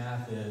basic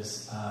math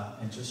is,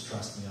 and just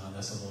trust me on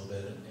this a little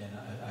bit, and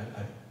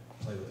I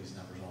play with these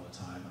numbers all the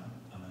time.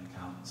 I'm an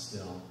accountant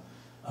still.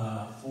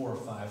 4 or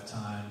 5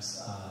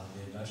 times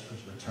the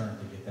investor's return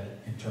to get that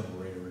internal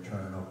rate of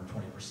return over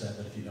 20%.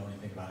 But if you know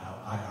anything about how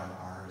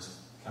IRR is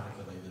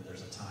calculated,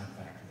 there's a time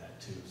factor to that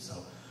too.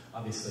 So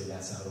obviously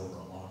that's out over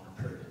a longer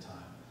period of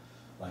time,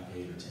 like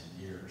 8 or 10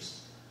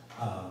 years.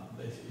 I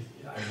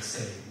would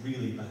say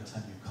really by the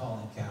time you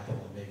call in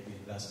capital and make the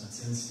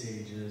investments in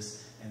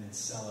stages and then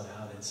sell it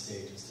out in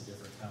stages to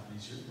different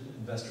companies, your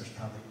investor's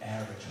probably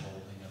average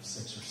holding of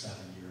 6 or 7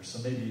 years. So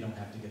maybe you don't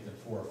have to get them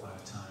 4 or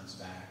 5 times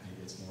back.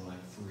 Maybe it's more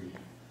like 3.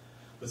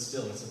 But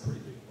still, it's a pretty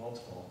big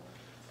multiple.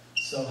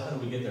 So how do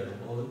we get there?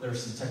 Well,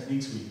 there's some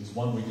techniques we use.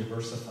 One, we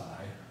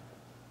diversify.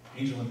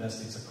 Angel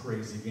investing is a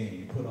crazy game.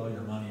 You put all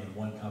your money in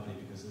one company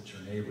because it's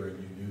your neighbor and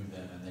you knew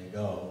them and they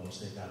go, which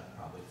they've got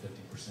probably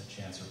 50%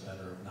 chance or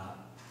better of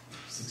not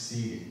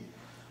succeeding.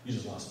 You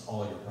just lost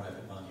all your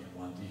private money in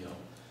one deal.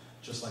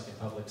 Just like in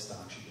public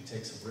stocks, you can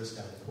take some risk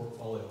out of the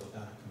portfolio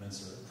without a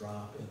commensurate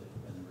drop in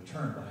the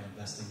return by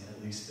investing in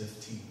at least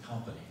 15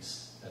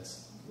 companies.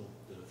 That's a little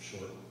bit of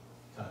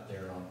shortcut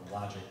there on the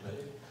logic, but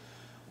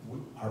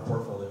our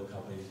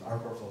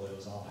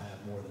portfolios all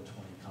have more than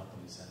 20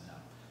 companies in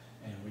them.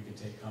 And we can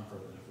take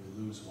comfort that if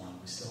we lose one,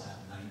 we still have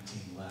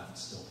 19 left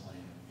still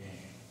playing in the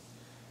game.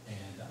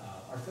 And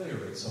our failure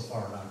rate so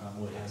far, knock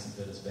on wood, hasn't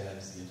been as bad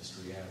as the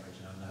industry average,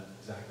 and I'm not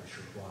exactly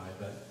sure why,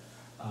 but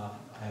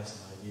I have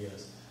some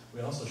ideas. We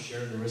also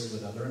share the risk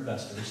with other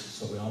investors,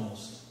 so we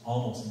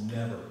almost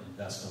never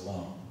invest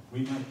alone.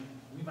 We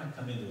might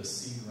come into a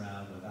seed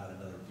round without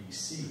another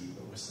VC,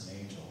 but with some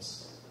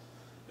angels.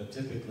 But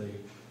typically,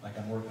 like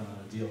I'm working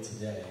on a deal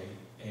today,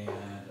 and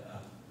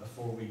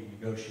before we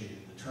negotiated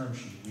the term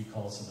sheet, we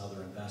called some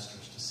other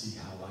investors to see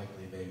how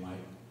likely they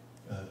might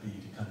be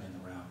to come in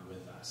the round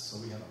with us.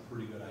 So we have a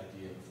pretty good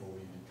idea before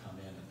we even come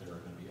in that there are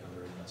going to be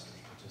other investors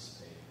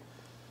participating.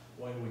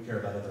 Why do we care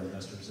about other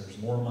investors? There's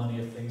more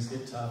money if things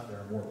get tough. There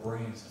are more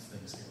brains if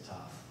things get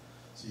tough.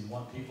 So you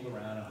want people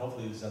around, and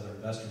hopefully these other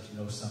investors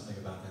know something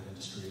about that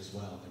industry as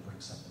well, and they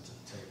bring something to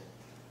the table.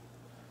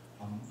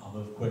 I'll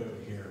move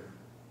quickly here.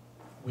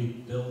 We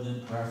build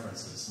in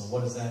preferences. So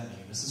what does that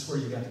mean? This is where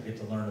you got to get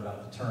to learn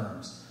about the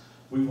terms.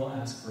 We will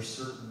ask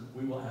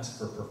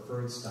for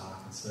preferred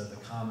stock instead of the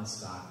common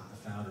stock that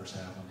the founders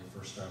have when they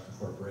first start the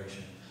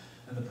corporation.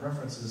 And the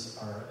preferences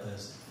are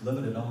as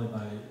limited only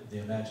by the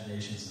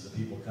imaginations of the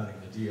people cutting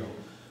the deal.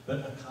 But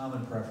a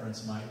common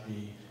preference might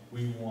be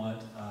we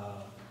want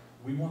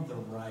the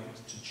right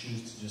to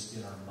choose to just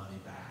get our money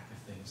back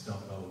if things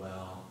don't go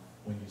well.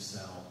 when you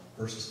sell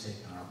versus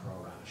taking our pro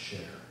rata share.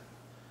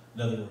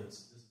 In other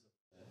words, this is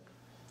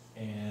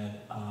and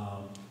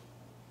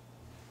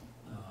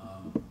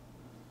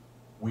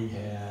we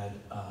had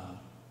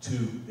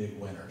two big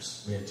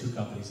winners. We had two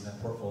companies in that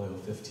portfolio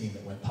of 15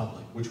 that went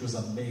public, which was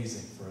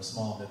amazing for a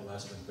small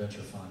Midwestern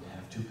venture fund to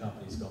have two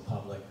companies go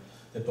public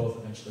that both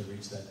eventually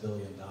reached that $1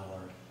 billion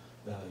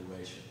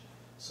valuation.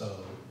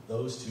 So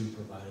those two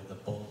provided the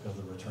bulk of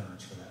the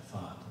returns for that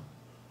fund.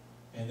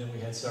 And then we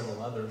had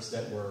several others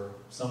that were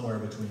somewhere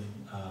between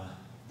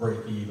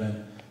break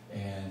even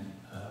and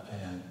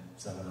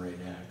 7 or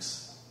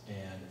 8x.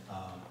 And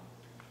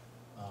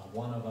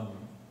one of them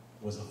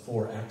was a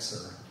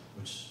 4xer,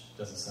 which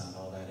doesn't sound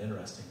all that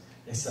interesting,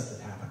 except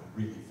it happened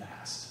really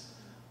fast.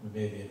 We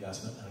made the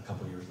investment, and a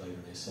couple years later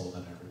they sold it,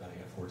 and everybody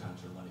got 4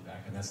 times their money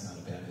back, and that's not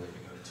a bad way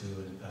to go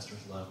too, and investors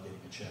love getting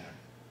a check.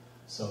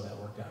 So that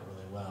worked out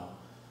really well.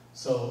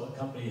 So a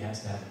company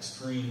has to have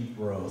extreme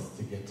growth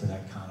to get to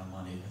that kind of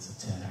money that's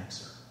a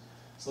 10xer.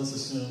 So let's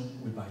assume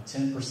we buy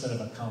 10%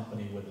 of a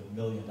company with $1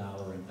 million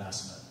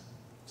investment.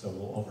 So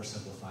we'll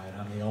oversimplify it.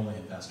 I'm the only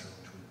investor,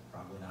 which would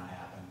probably not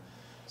happen.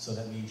 So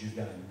that means you've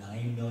got a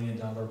 $9 million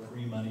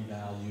pre-money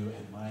value,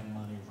 and my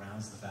money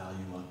rounds the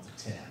value up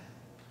to 10.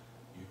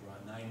 You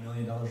brought $9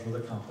 million worth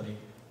of company.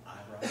 I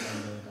brought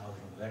 $9 million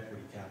worth of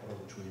equity capital,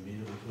 which we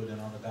immediately put in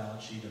on the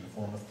balance sheet in the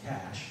form of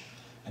cash.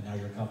 And now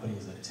your company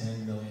is a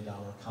 $10 million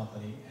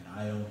company, and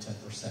I own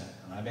 10%.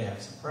 And I may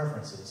have some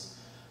preferences,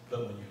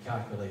 but when you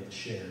calculate the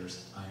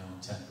shares, I own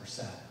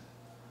 10%.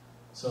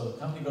 So the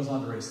company goes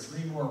on to raise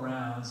 3 more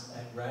rounds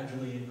at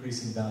gradually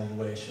increasing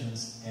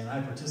valuations, and I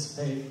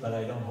participate, but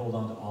I don't hold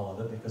on to all of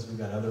it because we've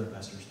got other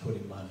investors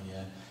putting money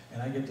in,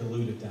 and I get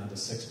diluted down to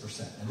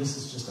 6%. And this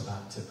is just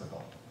about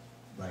typical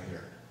right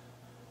here.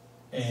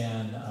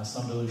 And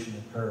some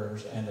dilution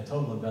occurs, and the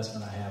total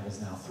investment I have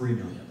is now $3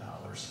 million.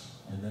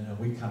 And then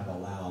we kind of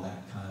allow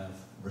that kind of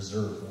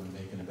reserve when we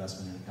make an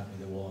investment in a company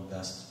that will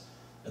invest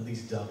at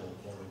least double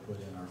what we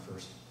put in our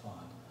first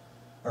fund,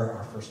 or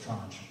our first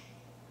tranche.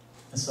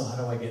 And so how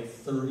do I get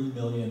 30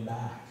 million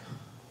back?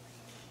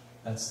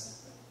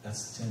 That's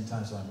 10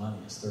 times my money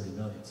is 30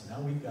 million. So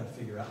now we've got to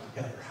figure out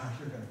together how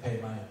you're going to pay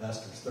my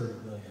investors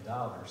 $30 million,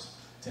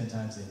 10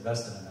 times the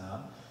invested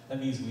amount. That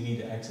means we need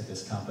to exit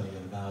this company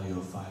at a value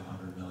of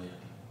 $500 million.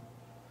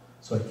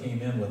 So I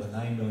came in with a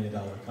 $9 million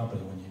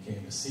company when you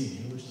came to see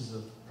me, which is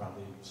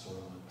probably sort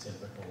of a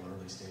typical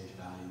early stage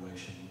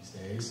valuation these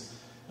days.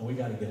 And we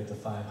got to get it to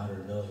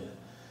 $500 million.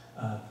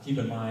 Keep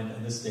in mind,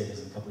 and this data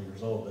is a couple of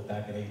years old, but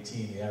back in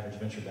 2018, the average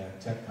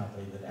venture-backed tech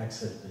company that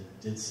exited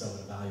did so at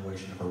a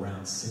valuation of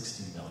around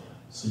 $60 million.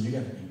 So you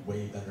got to be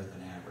way better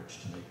than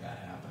average to make that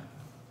happen.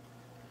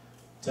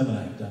 Tim and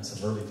I have done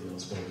some early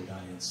deals where we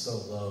got in so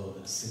low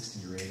that a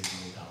 $60 or $80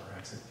 million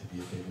exit could be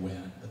a big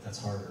win, but that's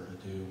harder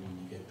to do when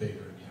you get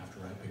bigger and you have to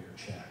write bigger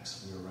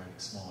checks. We were writing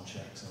small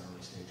checks in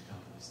early stage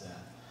companies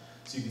then.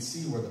 So you can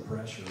see where the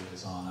pressure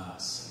is on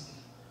us.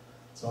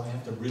 So I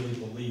have to really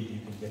believe you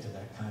can get to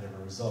that kind of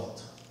a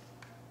result.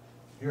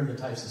 Here are the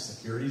types of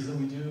securities that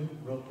we do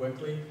real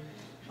quickly.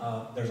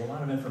 There's a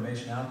lot of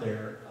information out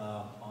there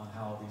on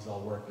how these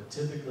all work, but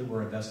typically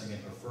we're investing in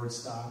preferred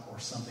stock or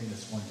something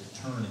that's going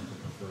to turn into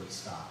preferred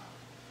stock,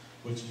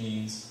 which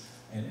means,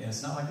 and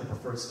it's not like the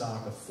preferred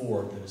stock of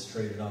Ford that is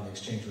traded on the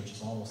exchange, which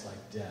is almost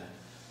like debt.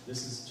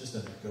 This is just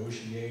a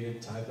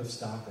negotiated type of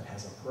stock that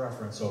has a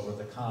preference over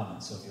the common.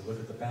 So if you look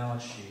at the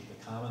balance sheet,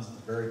 the common's at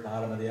the very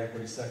bottom of the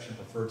equity section,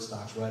 preferred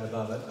stock's right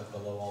above it, but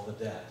below all the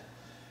debt.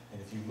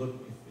 And if you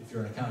look, if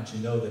you're an accountant,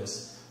 you know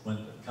this, when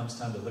it comes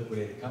time to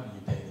liquidate a company,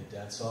 you pay the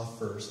debts off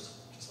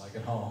first, just like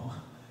at home.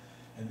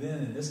 And then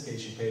in this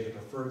case, you pay the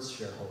preferred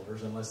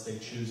shareholders unless they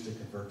choose to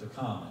convert to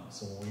common.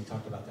 So when we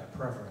talked about that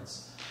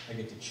preference, I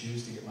get to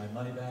choose to get my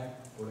money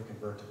back or to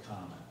convert to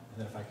common. And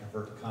then if I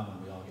convert to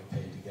common, we all get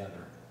paid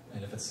together.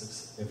 And if it's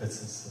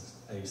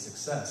a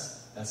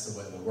success, that's the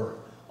way it will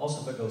work.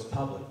 Also, if it goes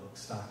public, the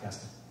stock has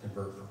to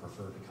convert from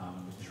preferred to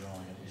common because you're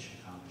only going to issue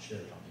common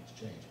shares on the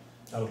exchange.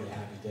 That'll be a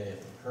happy day if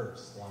it occurs.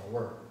 It's a lot of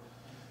work.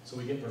 So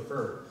we get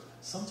preferred.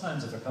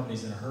 Sometimes if a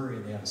company's in a hurry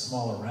and they have a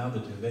smaller round to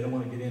do, they don't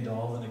want to get into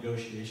all the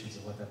negotiations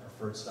of what that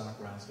preferred stock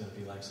round is going to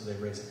be like, so they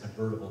raise a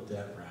convertible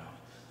debt round.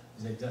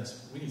 They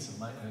Dennis, we need some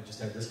money. I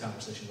just had this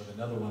conversation with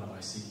another one of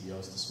my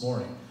CEOs this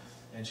morning.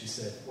 And she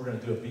said, we're going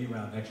to do a B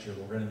round next year,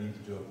 but we're going to need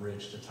to do a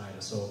bridge to tide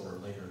us over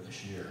later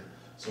this year.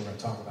 So we're going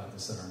to talk about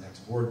this at our next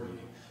board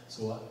meeting.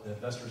 So the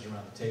investors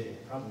around the table,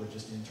 probably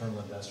just internal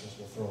investors,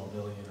 will throw $1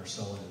 million or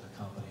so into the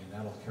company, and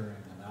that'll carry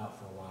them out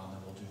for a while, and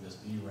then we'll do this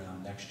B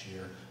round next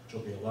year, which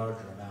will be a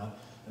larger amount.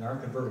 And our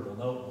convertible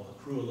note will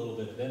accrue a little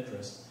bit of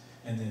interest,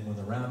 and then when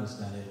the round is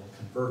done, it'll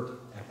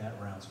convert at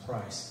that round's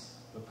price,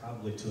 but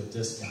probably to a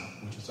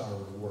discount, which is our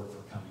reward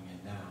for coming in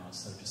now,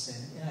 instead of just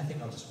saying, yeah, I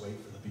think I'll just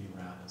wait for the B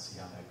round and see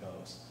how that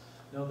goes.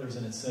 No, there's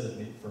an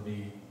incentive for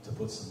me to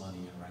put some money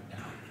in right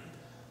now,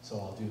 so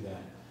I'll do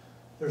that.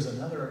 There's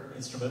another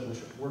instrument which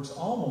works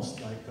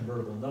almost like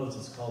convertible notes.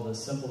 It's called a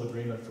simple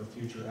agreement for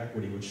future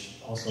equity, which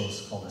also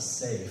is called a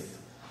SAFE.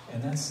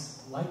 And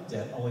that's like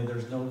debt, only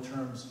there's no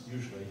terms,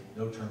 usually,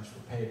 no terms for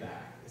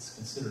payback. it's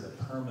considered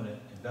a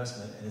permanent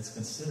investment, and it's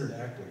considered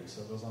equity,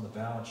 so it goes on the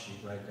balance sheet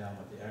right down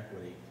with the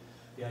equity.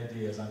 The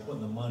idea is I'm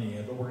putting the money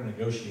in, but we're going to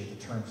negotiate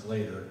the terms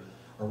later,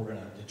 or we're going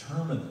to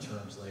determine the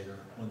terms later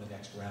when the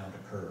next round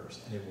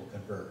occurs, and it will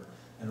convert.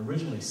 And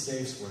originally,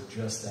 safes were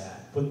just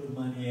that. Put the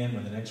money in,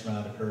 when the next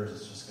round occurs,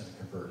 it's just going to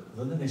convert.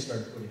 But then they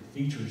started putting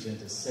features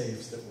into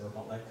safes that were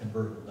about like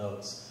convertible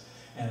notes,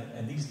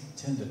 and these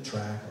tend to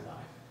track alike.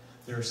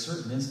 There are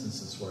certain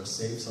instances where a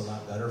safe's a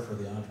lot better for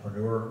the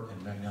entrepreneur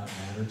and may not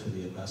matter to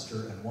the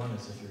investor, and one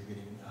is if you're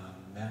getting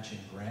matching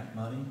grant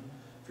money.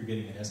 If you're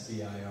getting an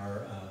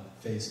SBIR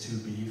Phase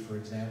 2B, for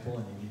example,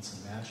 and you need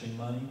some matching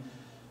money,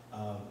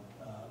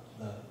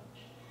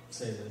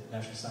 say the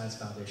National Science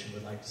Foundation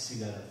would like to see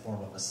that in the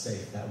form of a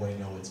safe. That way, you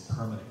know it's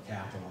permanent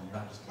capital, and you're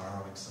not just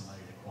borrowing some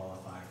money to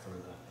qualify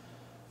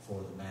for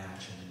the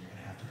match, and then you're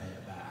going to have to pay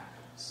it back.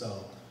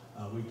 So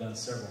we've done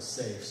several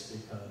safes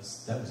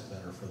because that was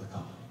better for the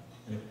company.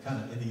 And it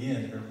kind of, in the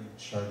end, everything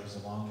charges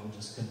along. We'll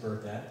just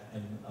convert that,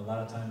 and a lot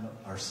of time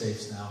our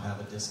safes now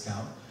have a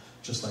discount,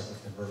 just like the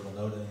convertible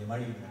note, and you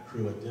might even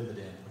accrue a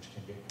dividend, which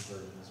can get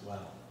converted as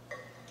well.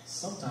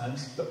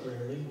 Sometimes, but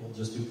rarely, we'll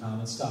just do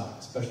common stock,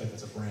 especially if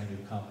it's a brand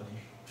new company.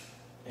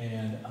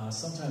 And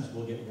sometimes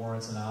we'll get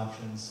warrants and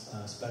options,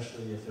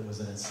 especially if it was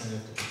an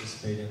incentive to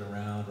participate in a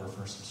round or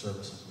for some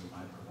services we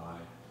might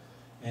provide.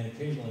 And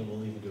occasionally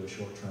we'll even do a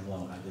short-term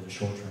loan. I did a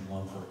short-term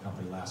loan for a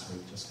company last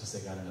week just because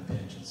they got in a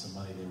pinch and some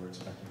money they were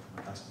expecting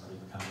from a customer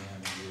to come in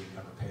and we would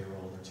cover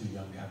payroll. They're too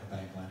young to have a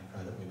bank line of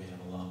credit. We made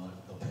them a loan.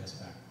 They'll pay us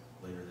back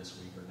later this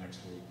week or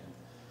next week. And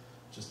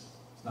just,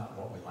 it's not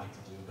what we like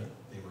to do, but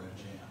they were in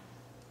jam.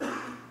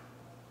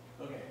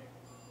 Okay.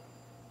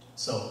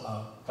 So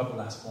a couple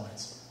last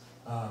points.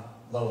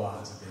 Low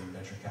odds of getting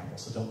venture capital,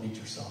 so don't beat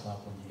yourself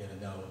up when you get a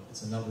no.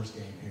 It's a numbers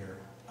game here.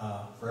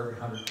 For every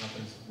 100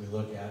 companies we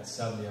look at,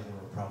 70 of them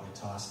are probably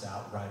tossed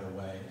out right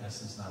away.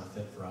 Essence not a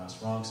fit for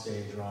us. Wrong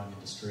stage, wrong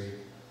industry,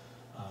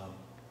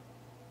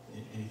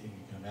 anything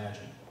you can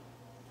imagine.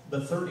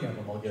 But 30 of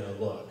them will get a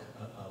look,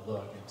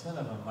 and 10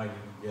 of them might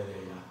even get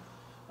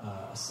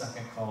a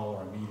second call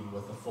or a meeting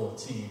with the full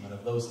team. And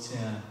of those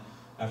 10,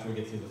 after we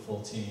get through the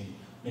full team,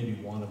 maybe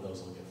one of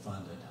those will get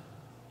funded.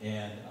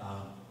 And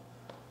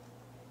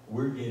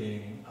we're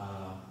getting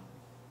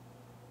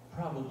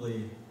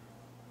probably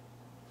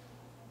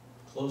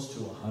close to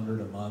 100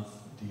 a month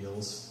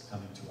deals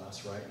coming to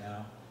us right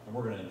now, and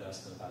we're going to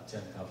invest in about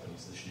 10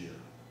 companies this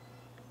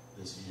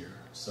year.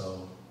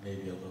 So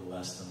maybe a little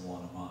less than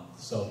one a month.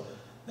 So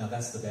now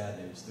that's the bad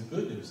news. The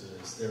good news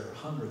is there are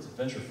hundreds of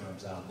venture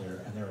firms out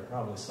there, and there are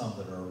probably some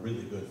that are a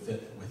really good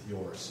fit with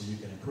yours, so you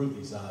can improve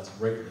these odds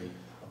greatly.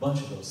 A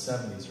bunch of those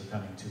 70s are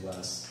coming to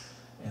us,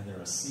 and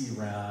they're a C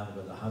round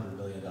with a $100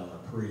 million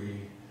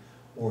pre,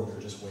 or they're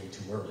just way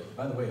too early.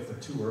 By the way, if they're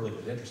too early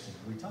but interesting,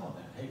 we tell them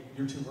that, hey,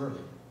 you're too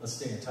early. Let's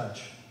stay in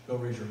touch. Go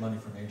raise your money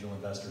from angel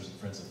investors and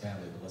friends and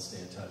family, but let's stay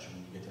in touch. When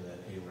you get to that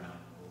A round,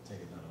 we'll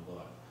take another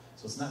look.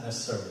 So it's not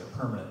necessarily a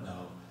permanent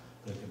no,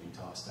 but it can be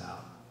tossed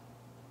out.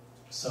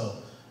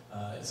 So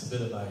it's a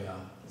bit of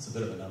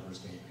a numbers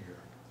game here.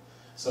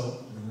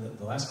 So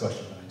the last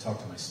question that I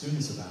talk to my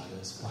students about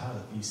is, well, how do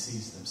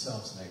VCs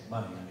themselves make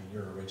money? I mean,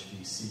 you're a rich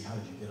VC. How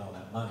did you get all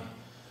that money?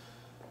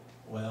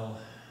 Well,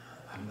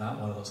 I'm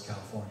not one of those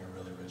California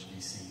really rich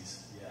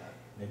VCs yet.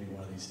 Maybe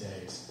one of these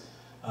days.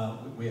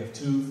 We have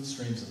two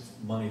streams of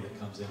money that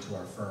comes into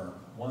our firm.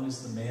 One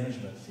is the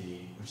management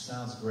fee, which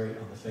sounds great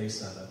on the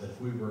face of it, but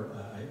if we were,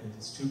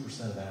 it's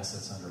 2% of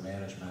assets under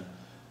management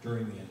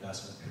during the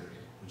investment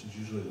period, which is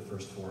usually the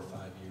first 4 or 5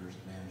 years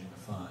of managing a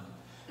fund.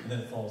 And then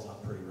it falls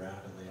off pretty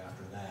rapidly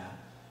after that,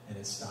 and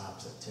it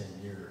stops at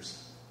 10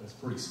 years. But it's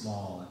pretty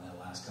small in that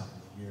last couple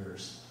of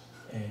years.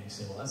 And you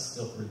say, well, that's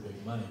still pretty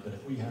big money, but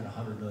if we had a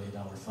 $100 million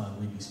fund,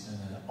 we'd be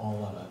spending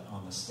all of it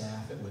on the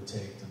staff it would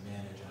take to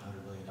manage a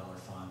 $100 million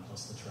fund,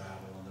 plus the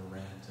travel and the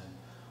rent and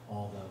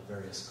all the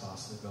various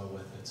costs that go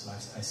with it. So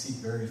I see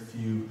very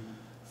few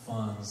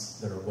funds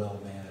that are well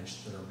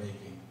managed that are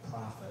making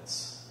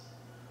profits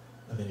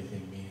of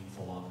anything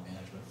meaningful on the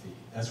management fee.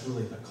 That's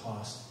really the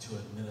cost to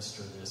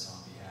administer this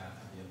on behalf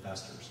of the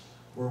investors.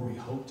 Where we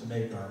hope to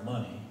make our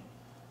money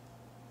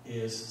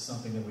is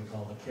something that we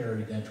call the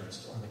carried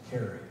interest, or the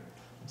carry.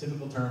 The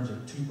typical terms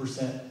are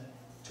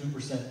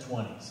 2%,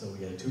 20. So we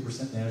get a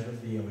 2% management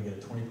fee and we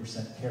get a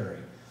 20% carry.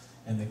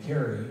 And the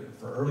carry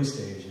for early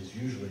stage is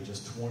usually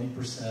just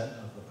 20%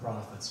 of the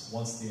profits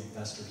once the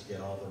investors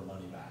get all their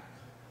money back.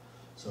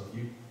 So if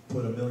you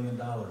put $1 million in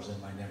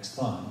my next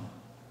fund,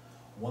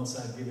 once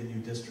I've given you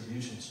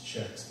distributions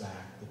checks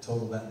back that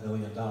total that $1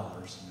 million, in other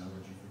words,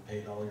 you've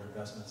repaid all your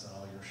investments and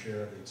all your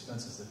share of the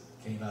expenses that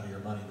came out of your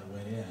money that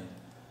went in,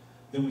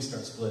 then we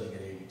start splitting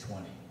at 80-20,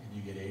 and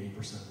you get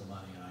 80% of the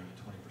money and I get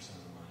 20%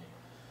 of the money.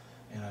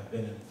 And I've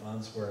been in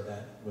funds where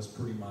that was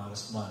pretty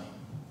modest money,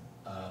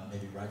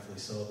 maybe rightfully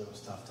so, there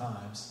was tough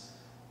times,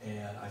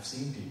 and I've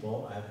seen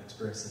people, I haven't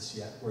experienced this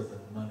yet, where the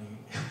money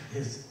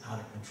is out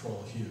of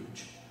control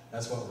huge.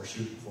 That's what we're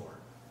shooting for.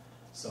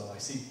 So I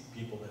see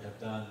people that have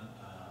done,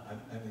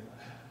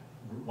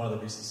 one of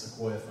the recent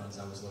Sequoia funds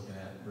I was looking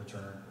at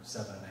returned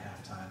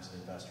 7.5 times the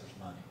investor's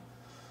money.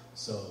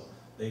 So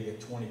they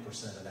get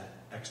 20% of that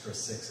extra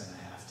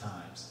 6.5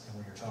 times. And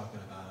when you're talking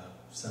about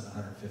a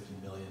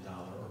 $750 million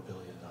or $1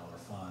 billion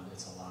fund,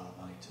 it's a lot of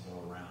money to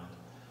go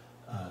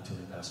around to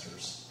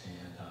investors.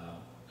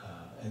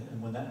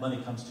 And when that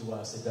money comes to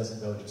us, it doesn't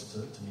go just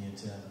to me and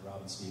Tim and Rob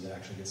and Steve. It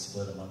actually gets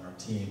split among our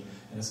team.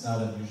 And it's not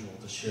unusual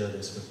to share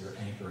this with your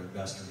anchor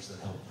investors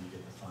that help you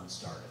get the fund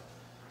started.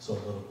 So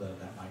a little bit of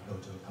that might go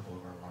to a couple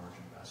of our large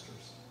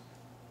investors.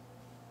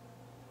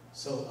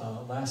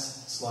 So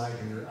last slide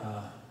here.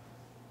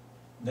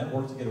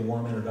 Network to get a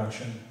warm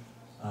introduction.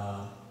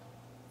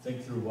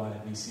 Think through why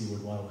a VC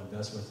would want to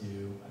invest with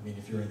you. I mean,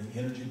 if you're in the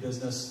energy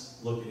business,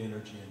 look at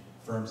energy and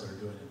firms that are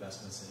doing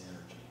investments in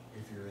energy.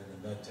 If you're in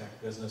the med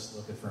tech business,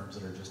 look at firms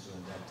that are just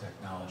doing med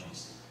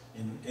technologies.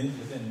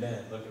 Within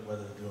med, look at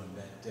whether they're doing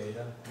med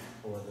data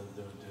or whether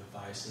they're doing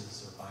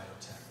devices or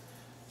biotech.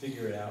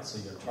 Figure it out so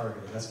you're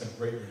targeted. That's going to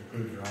greatly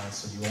improve your odds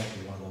so you won't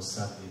be one of those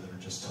 70 that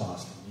are just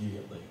tossed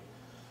immediately.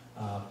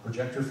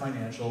 Project your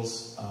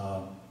financials.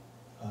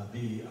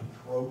 Be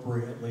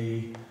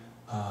appropriately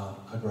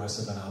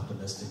aggressive and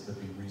optimistic, but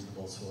be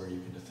reasonable so where you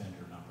can defend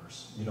your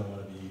numbers. You don't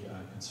want to be a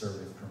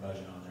conservative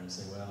curmudgeon on there and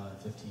say, well, in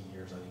 15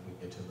 years, I think we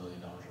can get to $1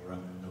 million of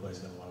revenue. Nobody's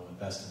going to want to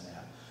invest in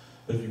that.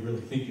 But if you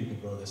really think you can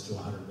grow this to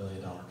a $100 million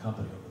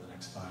company over the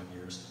next 5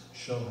 years,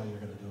 show how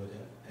you're going to do it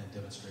and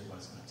demonstrate what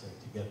it's going to take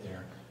to get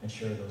there and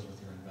share those with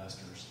your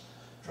investors.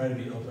 Try to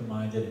be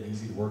open-minded and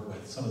easy to work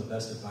with. Some of the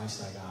best advice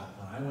I got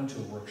when I went to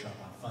a workshop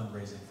on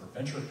fundraising for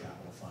venture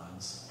capital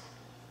funds,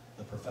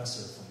 the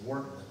professor from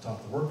Wharton that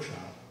taught the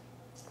workshop,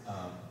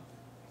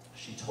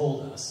 she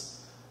told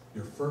us,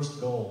 your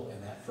first goal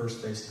in that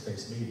first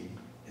face-to-face meeting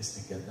is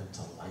to get them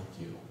to like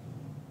you.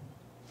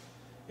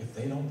 If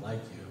they don't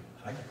like you,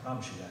 and I can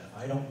promise you that, if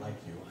I don't like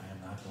you, I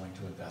am not going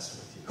to invest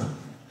with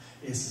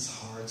you. This is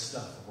hard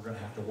stuff, and we're going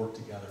to have to work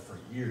together for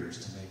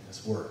years to make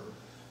this work.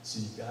 So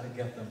you've got to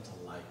get them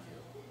to like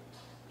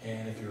you.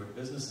 And if your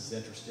business is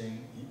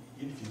interesting,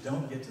 if you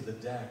don't get to the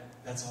deck,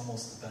 that's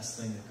almost the best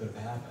thing that could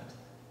have happened.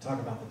 Talk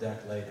about the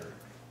deck later,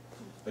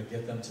 but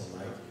get them to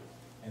like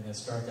you, and then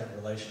start that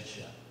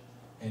relationship.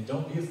 And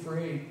don't be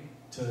afraid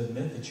to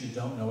admit that you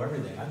don't know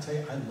everything. I tell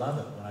you, I love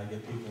it when I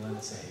get people in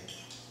and say,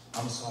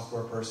 I'm a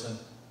software person,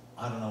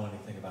 I don't know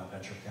anything about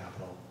venture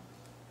capital.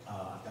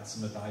 I've got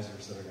some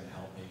advisors that are going to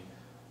help me,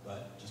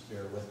 but just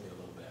bear with me a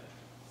little bit.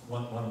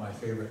 One of my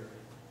favorite,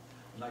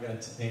 I'm not going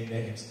to name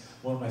names,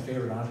 one of my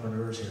favorite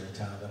entrepreneurs here in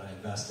town that I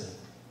invested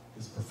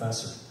is a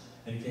professor.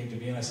 And he came to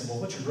me and I said, well,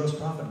 what's your gross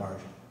profit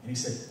margin? And he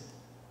said,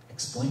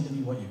 explain to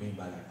me what you mean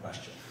by that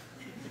question.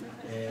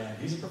 And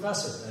he's a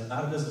professor and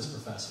not a business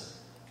professor.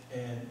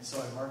 And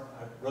so I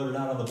wrote it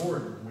out on the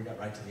board and we got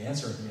right to the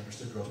answer and he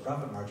understood gross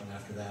profit margin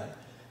after that.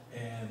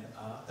 And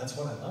that's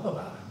what I love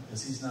about him,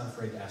 is he's not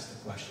afraid to ask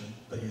the question,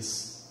 but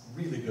he's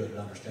really good at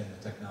understanding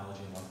the technology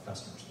and what the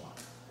customers want.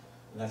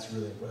 And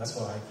that's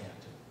what I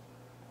can't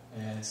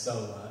do. And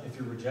so if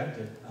you're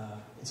rejected,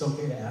 it's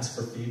okay to ask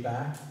for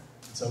feedback.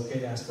 It's okay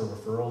to ask for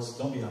referrals.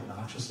 Don't be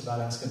obnoxious about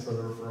asking for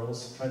the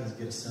referrals. Try to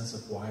get a sense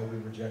of why we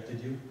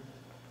rejected you.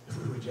 If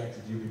we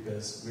rejected you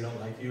because we don't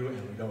like you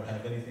and we don't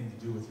have anything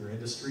to do with your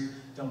industry,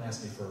 don't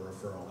ask me for a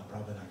referral. I'm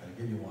probably not going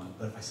to give you one.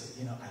 But if I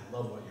say, I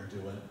love what you're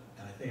doing,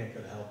 and I think I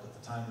could help, but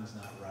the timing's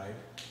not right,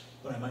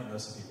 but I might know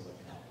some people that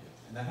can help you.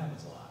 And that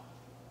happens a lot.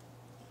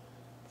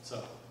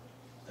 So,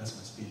 that's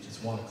my speech.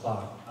 It's 1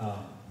 o'clock.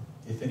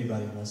 If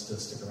anybody wants to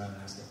stick around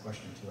and ask a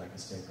question or two, I can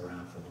stick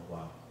around for a little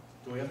while.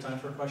 Do we have time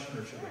for a question,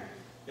 or should we?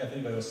 Yeah, if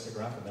anybody wants to stick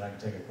around for a minute, I can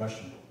take a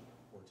question.